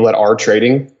for people that are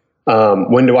trading?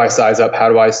 When do I size up? How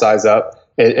do I size up?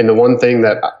 And the one thing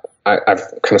that I've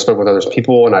kind of spoken with other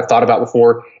people and I've thought about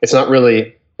before, it's not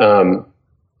really,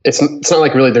 it's not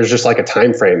like really there's just like a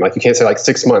time frame. Like you can't say like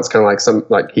 6 months, kind of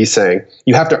like he's saying.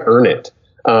 You have to earn it.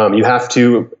 You have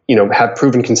to, have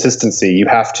proven consistency. You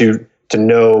have to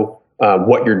know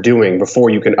what you're doing before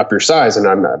you can up your size. And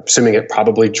I'm assuming it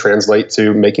probably translates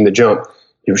to making the jump.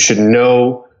 You should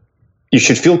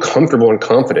feel comfortable and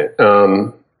confident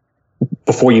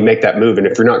before you make that move. And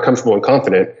if you're not comfortable and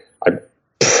confident, I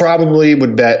probably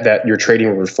would bet that your trading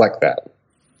will reflect that.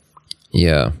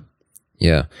 Yeah.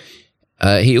 Yeah.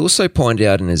 He also pointed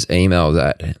out in his email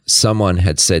that someone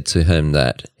had said to him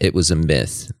that it was a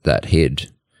myth that he'd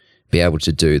be able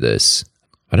to do this.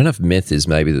 I don't know if myth is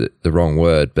maybe the wrong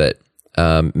word, but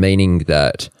meaning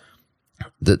that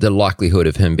the likelihood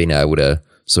of him being able to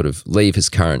sort of leave his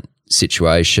current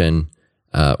situation,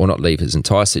 or not leave his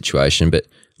entire situation, but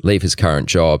leave his current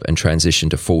job and transition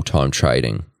to full-time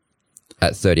trading.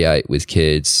 at 38 with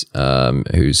kids,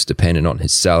 who's dependent on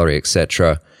his salary,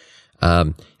 etc.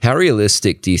 How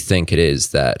realistic do you think it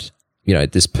is that,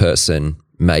 this person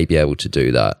may be able to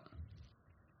do that?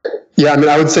 Yeah, I mean,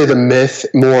 I would say the myth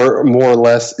more or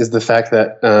less is the fact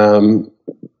that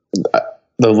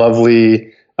the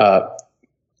lovely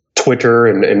Twitter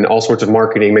and all sorts of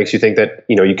marketing makes you think that,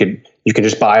 you can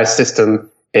just buy a system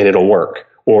and it'll work,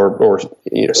 or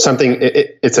something.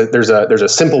 There's a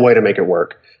simple way to make it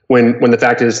work. When the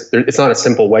fact is, it's not a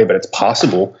simple way, but it's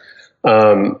possible.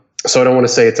 So I don't want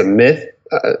to say it's a myth,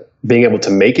 being able to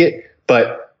make it,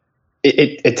 but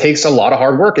it takes a lot of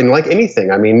hard work. And like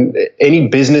anything, I mean, any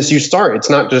business you start, it's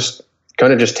not just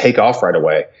going to just take off right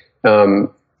away.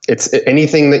 It's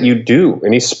anything that you do,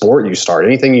 any sport you start,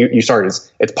 anything you start,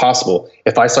 it's possible.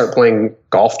 If I start playing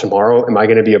golf tomorrow, am I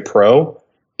going to be a pro,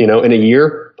 in a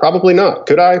year? Probably not.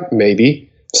 Could I? Maybe.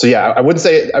 So yeah, I would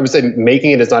say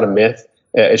making it is not a myth.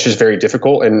 It's just very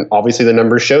difficult. And obviously the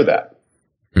numbers show that.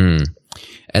 Mm.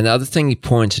 And the other thing you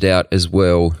pointed out as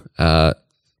well,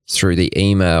 through the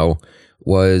email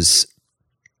was,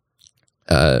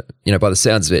 by the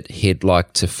sounds of it, he'd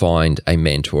like to find a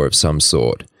mentor of some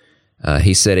sort.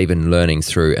 He said even learning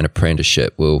through an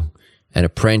apprenticeship. Well, an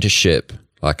apprenticeship,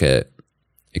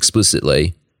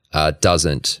 explicitly,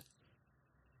 doesn't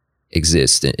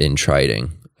exist in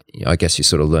trading. I guess you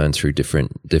sort of learn through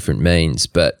different means.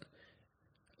 But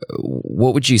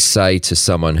what would you say to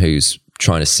someone who's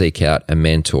trying to seek out a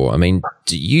mentor? I mean,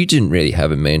 you didn't really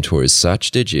have a mentor as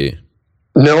such, did you?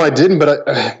 No, I didn't. But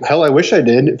I wish I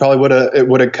did. It probably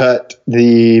would have cut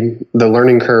the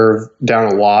learning curve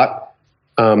down a lot.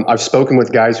 I've spoken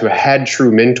with guys who had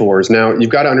true mentors. Now, you've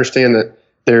got to understand that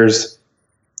there's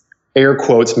air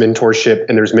quotes mentorship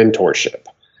and there's mentorship.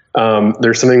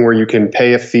 There's something where you can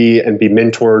pay a fee and be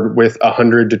mentored with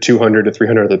 100 to 200 to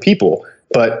 300 other people,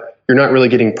 but you're not really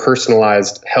getting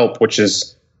personalized help, which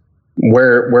is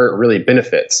where it really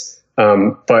benefits.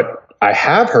 But I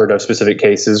have heard of specific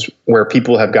cases where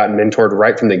people have gotten mentored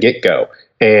right from the get-go,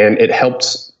 and it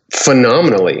helps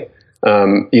phenomenally,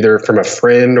 either from a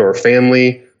friend or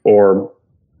family or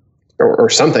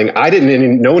something. I didn't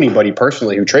even know anybody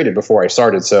personally who traded before I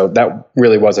started, so that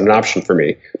really wasn't an option for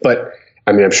me. But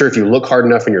I mean, I'm sure if you look hard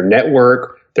enough in your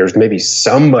network, there's maybe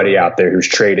somebody out there who's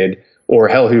traded, or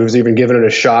hell, who's even given it a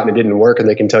shot and it didn't work, and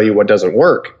they can tell you what doesn't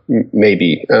work,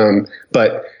 maybe.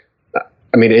 But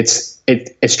I mean,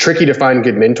 it's tricky to find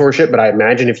good mentorship, but I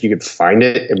imagine if you could find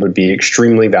it, it would be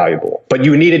extremely valuable. But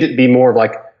you needed it to be more of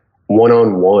like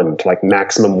one-on-one to like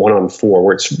maximum 1-on-4,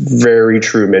 where it's very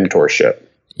true mentorship.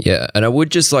 Yeah, and I would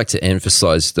just like to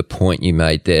emphasize the point you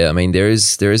made there. I mean, there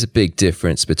is a big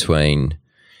difference between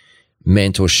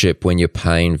mentorship when you're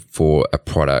paying for a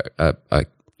product, I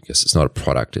guess it's not a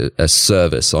product, a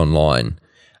service online,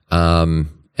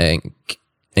 and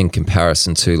in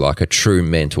comparison to like a true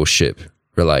mentorship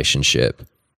relationship.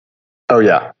 Oh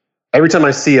yeah. Every time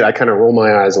I see it, I kind of roll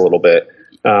my eyes a little bit.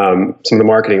 Some of the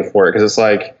marketing for it, because it's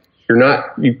like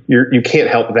you can't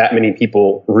help that many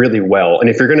people really well. And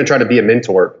if you're going to try to be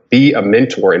a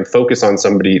mentor and focus on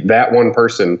somebody, that one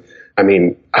person. I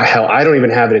mean, I don't even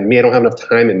have it in me. I don't have enough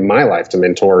time in my life to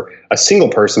mentor a single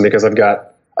person because I've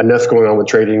got enough going on with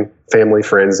trading, family,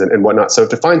 friends, and whatnot. So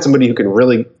to find somebody who can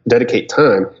really dedicate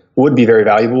time would be very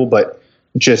valuable, but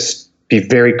just be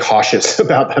very cautious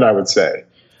about that, I would say.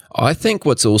 I think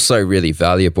what's also really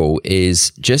valuable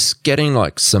is just getting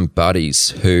like some buddies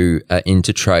who are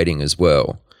into trading as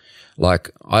well. Like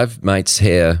I've mates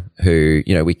here who,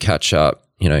 we catch up,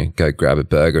 go grab a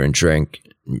burger and drink,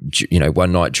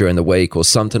 one night during the week or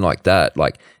something like that,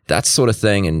 that sort of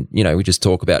thing. And, we just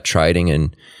talk about trading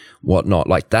and whatnot.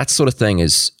 Like that sort of thing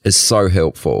is so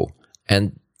helpful.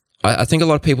 And I think a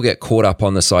lot of people get caught up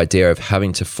on this idea of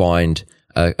having to find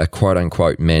a quote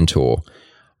unquote mentor,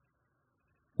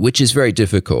 which is very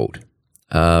difficult.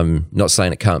 Not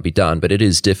saying it can't be done, but it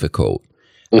is difficult,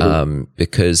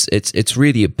 because it's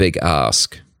really a big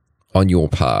ask on your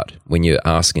part when you're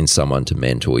asking someone to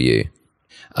mentor you.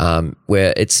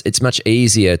 Where it's much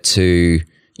easier to,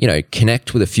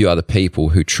 connect with a few other people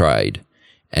who trade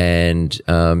and,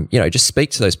 just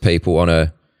speak to those people on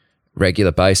a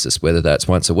regular basis, whether that's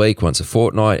once a week, once a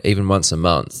fortnight, even once a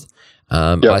month.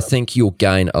 I think you'll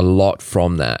gain a lot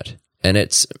from that. And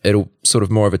it'll sort of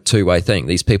more of a two-way thing.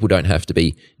 These people don't have to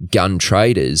be gun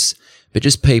traders, but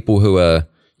just people who are,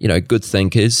 good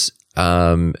thinkers,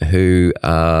 who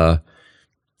are,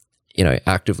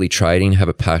 actively trading, have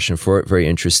a passion for it, very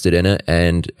interested in it,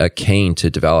 and are keen to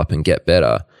develop and get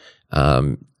better.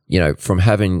 From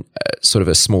having sort of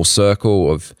a small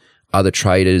circle of other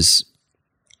traders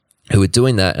who are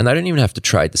doing that, and they don't even have to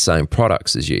trade the same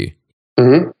products as you.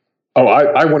 Mm-hmm. Oh,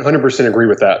 I 100% agree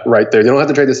with that right there. They don't have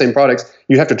to trade the same products.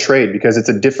 You have to trade because it's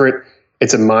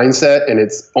a mindset, and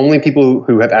it's only people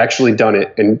who have actually done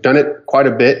it and done it quite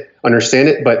a bit understand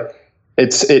it. But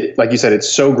it like you said, it's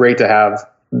so great to have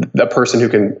the person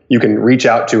who you can reach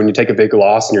out to when you take a big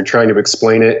loss and you're trying to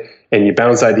explain it and you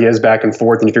bounce ideas back and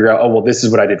forth and you figure out, oh, well, this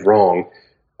is what I did wrong.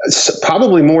 It's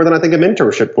probably more than I think a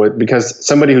mentorship would, because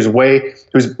somebody who's way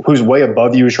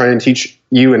above you is trying to teach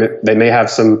you, and they may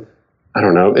have some, I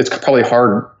don't know. It's probably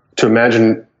hard to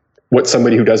imagine what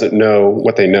somebody who doesn't know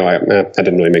what they know. That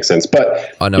didn't really make sense,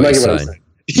 but I know what you're saying.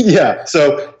 Yeah.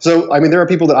 So I mean, there are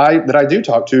people that I do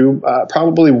talk to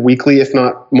probably weekly, if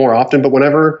not more often. But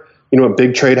whenever a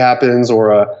big trade happens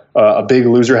or a big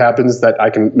loser happens, that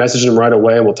I can message them right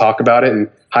away and we'll talk about it and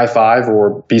high five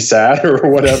or be sad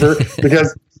or whatever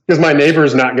because my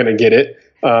neighbor's not going to get it,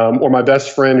 or my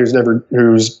best friend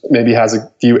who's maybe has a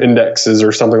few indexes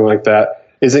or something like that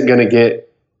isn't going to get,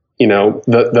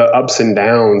 the ups and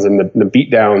downs and the beat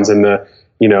downs and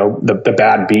the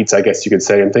bad beats, I guess you could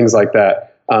say, and things like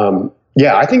that.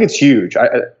 Yeah, I think it's huge.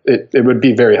 It would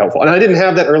be very helpful. And I didn't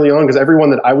have that early on because everyone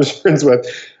that I was friends with,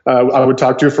 I would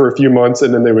talk to for a few months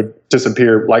and then they would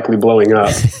disappear, likely blowing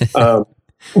up.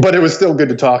 But it was still good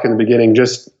to talk in the beginning,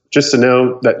 just to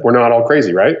know that we're not all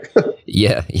crazy, right?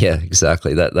 Yeah,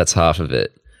 exactly. That's half of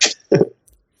it.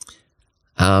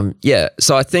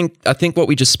 So I think what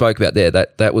we just spoke about there,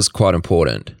 that was quite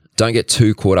important. Don't get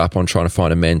too caught up on trying to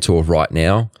find a mentor right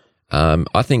now.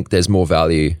 I think there's more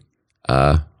value,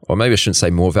 or maybe I shouldn't say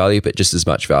more value, but just as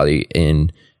much value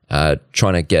in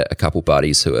trying to get a couple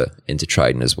buddies who are into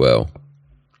trading as well.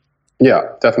 Yeah,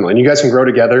 definitely. And you guys can grow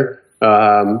together.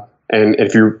 And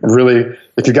if you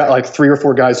got like 3 or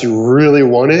 4 guys who really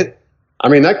want it, I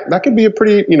mean, that could be a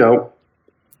pretty,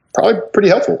 probably pretty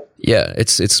helpful. Yeah,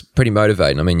 it's pretty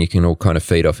motivating. I mean, you can all kind of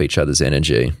feed off each other's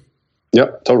energy.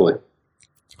 Yep, totally.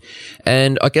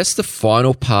 And I guess the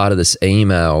final part of this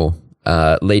email,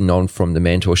 leading on from the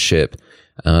mentorship,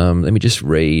 let me just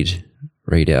read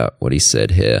out what he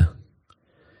said here.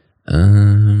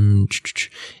 In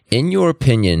your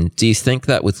opinion, do you think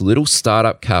that with little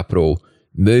startup capital,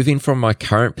 moving from my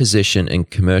current position in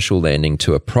commercial lending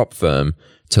to a prop firm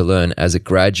to learn as a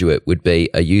graduate would be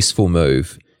a useful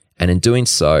move? And in doing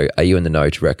so, are you in the know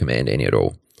to recommend any at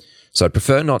all? So I'd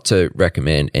prefer not to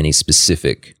recommend any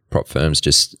specific prop firms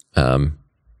just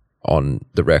on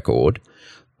the record.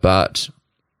 But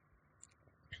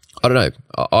I don't know.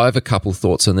 I have a couple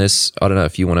thoughts on this. I don't know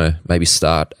if you want to maybe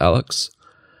start, Alex.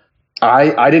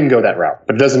 I didn't go that route,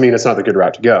 but it doesn't mean it's not the good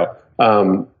route to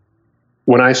go.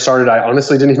 When I started, I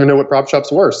honestly didn't even know what prop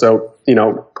shops were. So,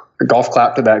 golf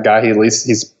clap to that guy.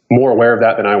 He's more aware of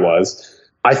that than I was.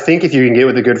 I think if you can get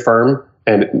with a good firm,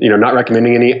 and not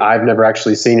recommending any, I've never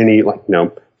actually seen any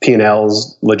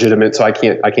P&Ls legitimate, so I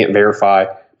can't verify.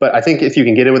 But I think if you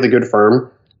can get in with a good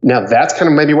firm, now that's kind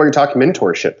of maybe where you're talking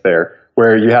mentorship there,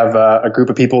 where you have a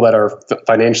group of people that are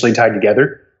financially tied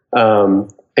together, and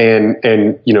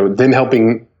them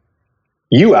helping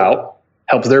you out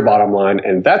helps their bottom line,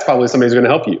 and that's probably somebody who's going to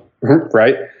help you,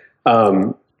 right?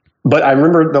 But I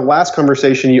remember the last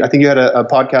conversation I think you had a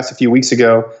podcast a few weeks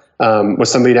ago with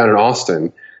somebody down in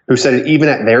Austin who said even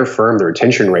at their firm, the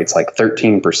retention rate's like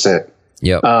 13%.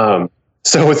 Yep.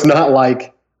 So it's not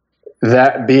like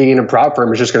that being in a prop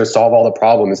firm is just going to solve all the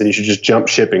problems and you should just jump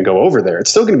ship and go over there. It's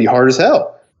still going to be hard as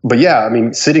hell. But yeah, I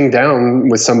mean, sitting down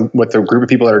with a group of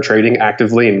people that are trading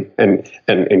actively and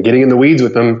getting in the weeds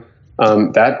with them,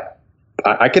 that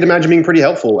I could imagine being pretty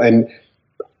helpful. And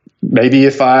maybe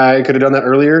if I could have done that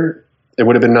earlier, it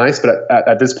would have been nice. But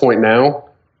at this point now,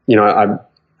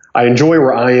 I enjoy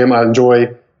where I am. I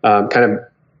enjoy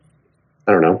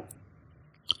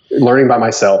learning by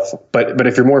myself. But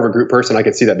if you're more of a group person, I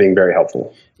could see that being very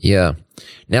helpful. Yeah.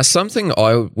 Now, something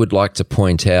I would like to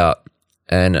point out,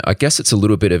 and I guess it's a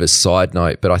little bit of a side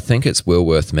note, but I think it's well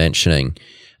worth mentioning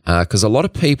because a lot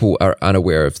of people are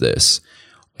unaware of this.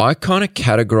 I kind of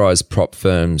categorize prop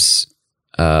firms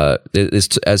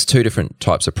as 2 different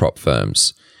types of prop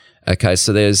firms. Okay,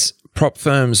 so there's prop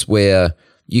firms where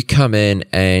you come in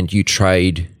and you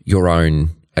trade your own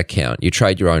account, you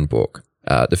trade your own book,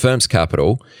 the firm's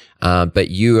capital, but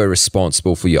you are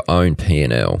responsible for your own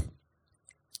P&L.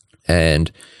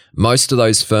 And most of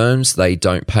those firms, they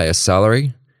don't pay a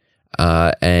salary,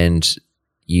 and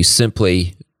you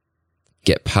simply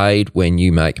get paid when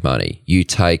you make money. You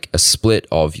take a split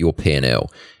of your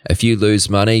P&L. If you lose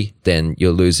money, then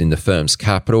you're losing the firm's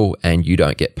capital and you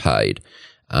don't get paid.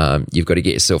 You've got to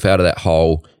get yourself out of that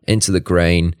hole into the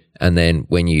green, and then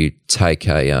when you take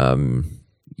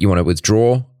you want to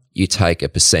withdraw, you take a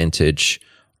percentage,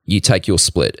 you take your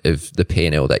split of the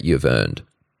P&L that you've earned.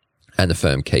 and the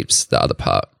firm keeps the other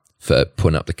part for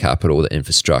putting up the capital, the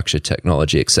infrastructure,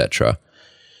 technology, etc.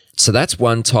 So that's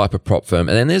one type of prop firm.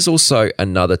 And then there's also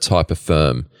another type of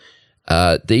firm.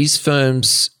 These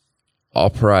firms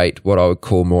operate what I would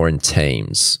call more in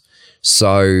teams.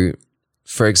 So,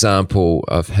 for example,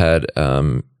 I've had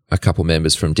a couple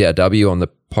members from DRW on the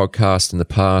podcast in the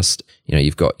past. You know,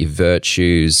 you've got your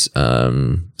Virtues,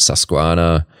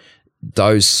 Susquehanna,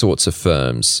 those sorts of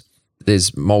firms.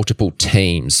 There's multiple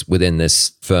teams within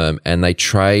this firm, and they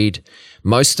trade.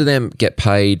 Most of them get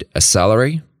paid a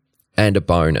salary and a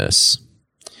bonus.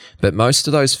 But most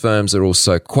of those firms are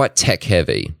also quite tech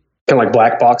heavy. Kind of like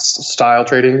black box style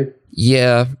trading?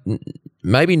 Yeah,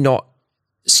 maybe not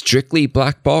strictly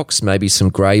black box, maybe some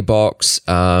gray box,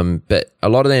 but a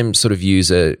lot of them sort of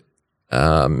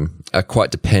are quite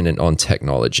dependent on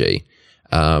technology,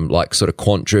 like sort of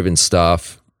quant-driven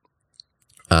stuff.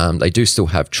 They do still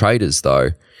have traders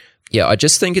though. Yeah, I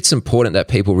just think it's important that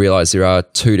people realize there are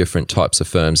two different types of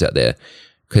firms out there,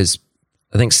 because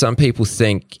I think some people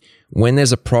think when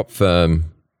there's a prop firm,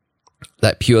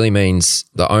 that purely means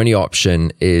the only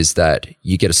option is that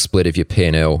you get a split of your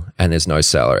P&L and there's no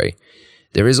salary.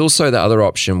 There is also the other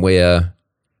option where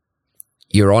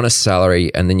you're on a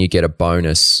salary and then you get a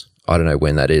bonus, I don't know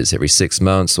when that is, every 6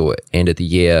 months or end of the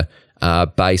year,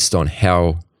 based on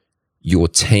how your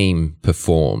team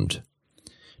performed.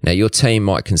 Now, your team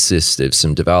might consist of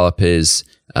some developers,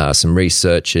 some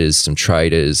researchers, some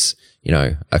traders, you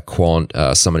know, a quant,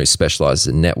 someone who specializes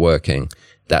in networking,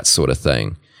 that sort of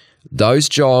thing. Those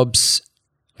jobs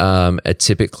are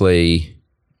typically,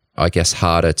 I guess,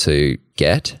 harder to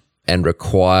get and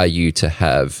require you to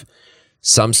have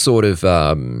some sort of,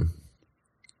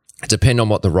 depend on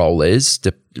what the role is,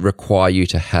 require you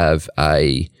to have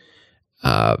a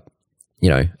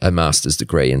master's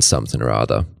degree in something or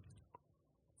other,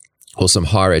 or some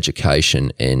higher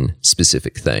education in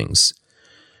specific things.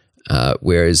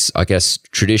 Whereas I guess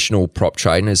traditional prop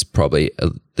trading is probably,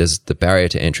 there's the barrier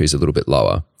to entry is a little bit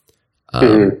lower.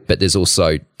 But there's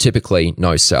also typically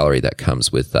no salary that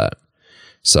comes with that.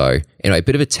 So, anyway, a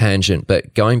bit of a tangent,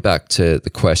 but going back to the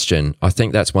question, I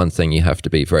think that's one thing you have to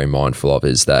be very mindful of,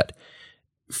 is that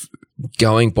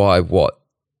going by what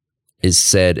is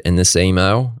said in this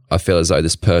email, I feel as though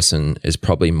this person is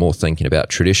probably more thinking about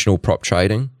traditional prop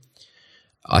trading.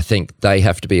 I think they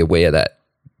have to be aware that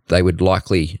they would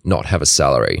likely not have a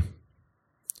salary.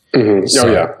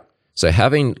 Mm-hmm. So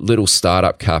having little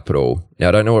startup capital, now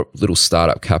I don't know what little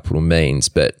startup capital means,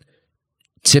 but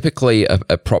typically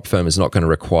a prop firm is not going to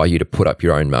require you to put up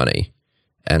your own money.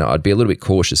 And I'd be a little bit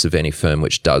cautious of any firm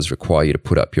which does require you to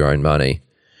put up your own money.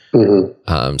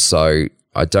 Mm-hmm. So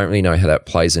I don't really know how that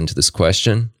plays into this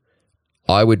question.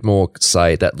 I would more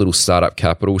say that little startup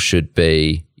capital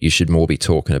you should more be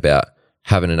talking about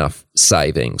having enough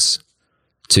savings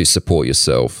to support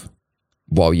yourself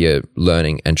while you're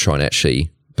learning and trying to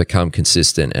actually become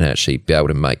consistent and actually be able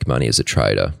to make money as a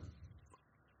trader.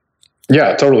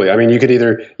 Yeah, totally. I mean, you could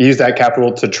either use that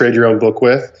capital to trade your own book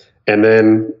with, and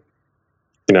then,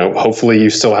 you know, hopefully you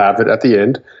still have it at the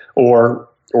end, or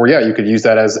yeah, you could use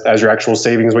that as your actual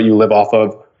savings, what you live off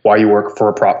of while you work for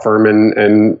a prop firm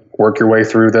and work your way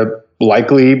through the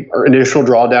likely or initial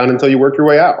drawdown until you work your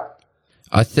way out.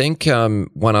 I think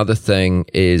one other thing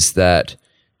is that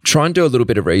try and do a little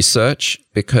bit of research,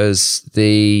 because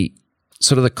the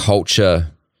sort of the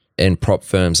culture in prop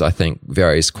firms, I think,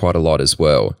 varies quite a lot as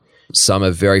well. Some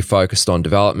are very focused on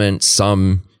development.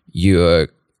 Some you're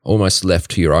almost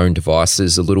left to your own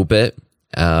devices a little bit.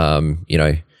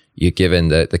 You're given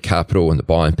the capital and the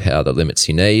buying power, the limits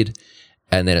you need,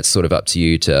 and then it's sort of up to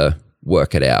you to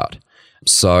work it out.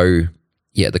 So,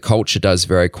 yeah, the culture does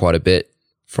vary quite a bit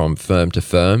from firm to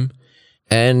firm.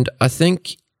 And I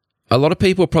think a lot of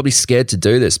people are probably scared to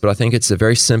do this, but I think it's a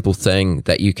very simple thing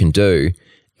that you can do,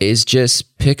 is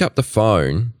just pick up the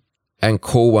phone and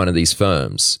call one of these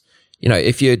firms. You know,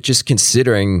 if you're just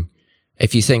considering,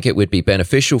 if you think it would be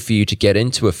beneficial for you to get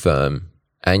into a firm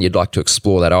and you'd like to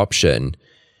explore that option,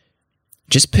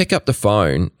 just pick up the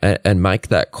phone and make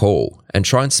that call and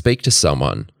try and speak to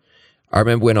someone. I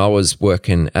remember when I was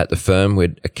working at the firm,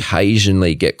 we'd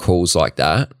occasionally get calls like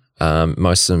that.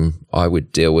 Most of them I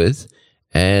would deal with.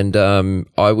 And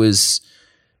I was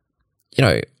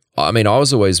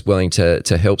always willing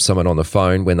to help someone on the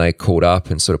phone when they called up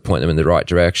and sort of point them in the right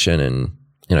direction and,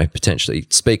 you know, potentially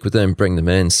speak with them, bring them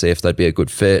in, see if they'd be a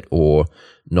good fit or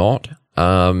not,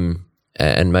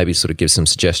 and maybe sort of give some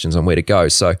suggestions on where to go.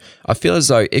 So I feel as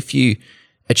though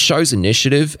it shows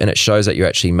initiative and it shows that you're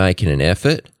actually making an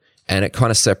effort, and it kind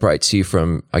of separates you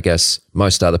from, I guess,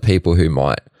 most other people who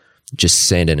might just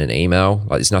send in an email.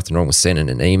 Like, there's nothing wrong with sending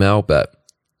an email, but,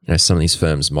 you some of these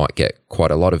firms might get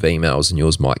quite a lot of emails and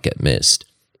yours might get missed.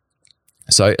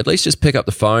 So at least just pick up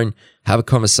the phone, have a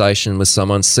conversation with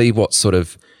someone, see what sort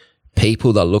of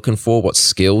people they're looking for, what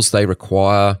skills they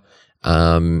require,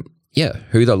 who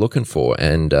they're looking for,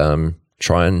 and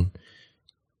try and,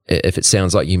 if it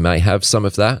sounds like you may have some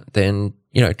of that, then,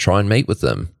 try and meet with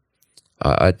them.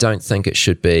 I don't think it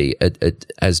should be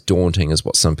as daunting as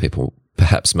what some people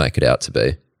perhaps make it out to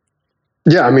be.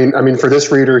 Yeah, I mean, for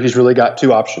this reader, he's really got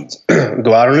two options: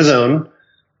 go out on his own,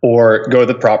 or go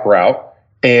the prop route.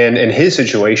 And in his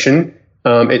situation,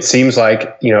 it seems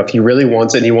like if he really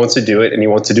wants it and he wants to do it, and he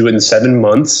wants to do it in 7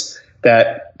 months,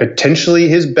 that potentially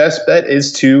his best bet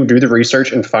is to do the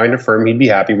research and find a firm he'd be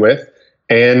happy with,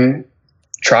 and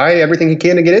try everything he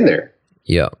can to get in there.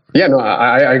 Yeah. Yeah. No,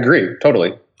 I agree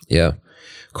totally. Yeah.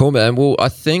 Cool, man. Well, I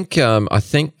think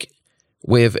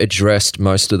we've addressed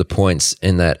most of the points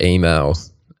in that email,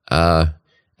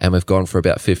 and we've gone for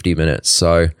about 50 minutes.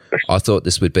 So I thought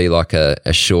this would be like a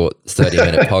short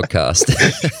 30-minute podcast.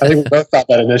 I think we both thought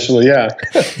that initially, yeah.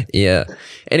 Yeah.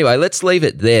 Anyway, let's leave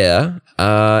it there,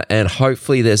 and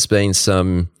hopefully there's been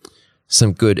some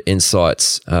good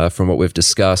insights from what we've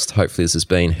discussed. Hopefully this has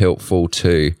been helpful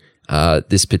to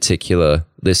this particular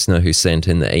listener who sent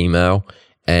in the email,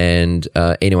 and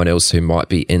anyone else who might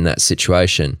be in that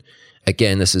situation.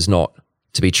 Again, this is not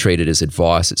to be treated as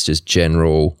advice. It's just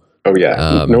general. Oh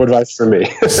yeah, no advice from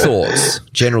me.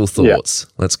 General thoughts.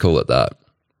 Yeah. Let's call it that.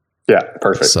 Yeah,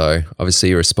 perfect. So obviously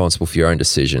you're responsible for your own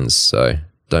decisions. So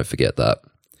don't forget that.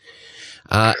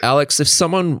 Alex, if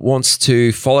someone wants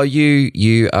to follow you,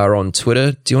 you are on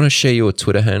Twitter. Do you want to share your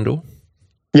Twitter handle?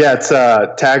 Yeah, it's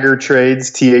Tagr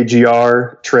Trades,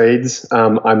 Tagr Trades.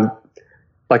 I'm,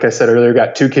 like I said earlier,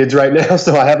 got 2 kids right now,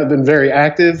 so I haven't been very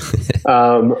active.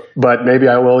 But maybe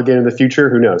I will again in the future.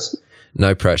 Who knows?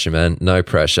 No pressure, man. No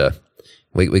pressure.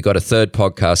 We got a 3rd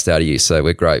podcast out of you, so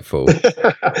we're grateful.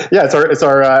 Yeah, it's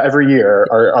our every year,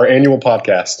 our annual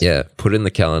podcast. Yeah, put it in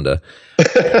the calendar.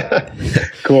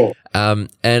 Cool. And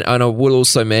I will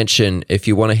also mention, if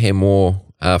you want to hear more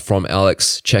from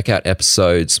Alex, check out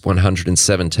episodes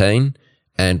 117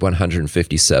 and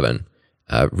 157.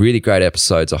 Really great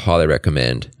episodes. I highly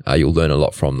recommend. You'll learn a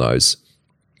lot from those.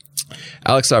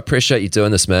 Alex, I appreciate you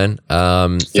doing this, man.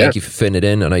 Thank you for fitting it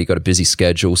in. I know you got a busy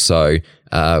schedule, so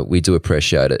we do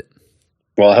appreciate it.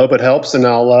 Well, I hope it helps, and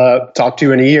I'll talk to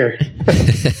you in a year.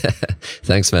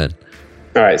 Thanks, man.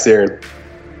 All right, see you, Aaron.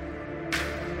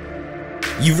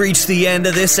 You've reached the end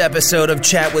of this episode of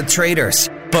Chat with Traders,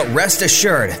 but rest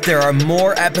assured there are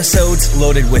more episodes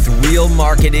loaded with real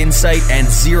market insight and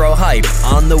zero hype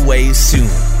on the way soon.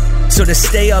 So to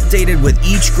stay updated with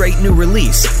each great new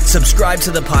release, subscribe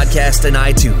to the podcast in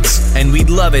iTunes, and we'd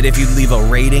love it if you'd leave a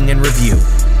rating and review.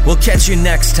 We'll catch you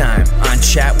next time on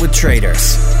Chat with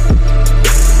Traders.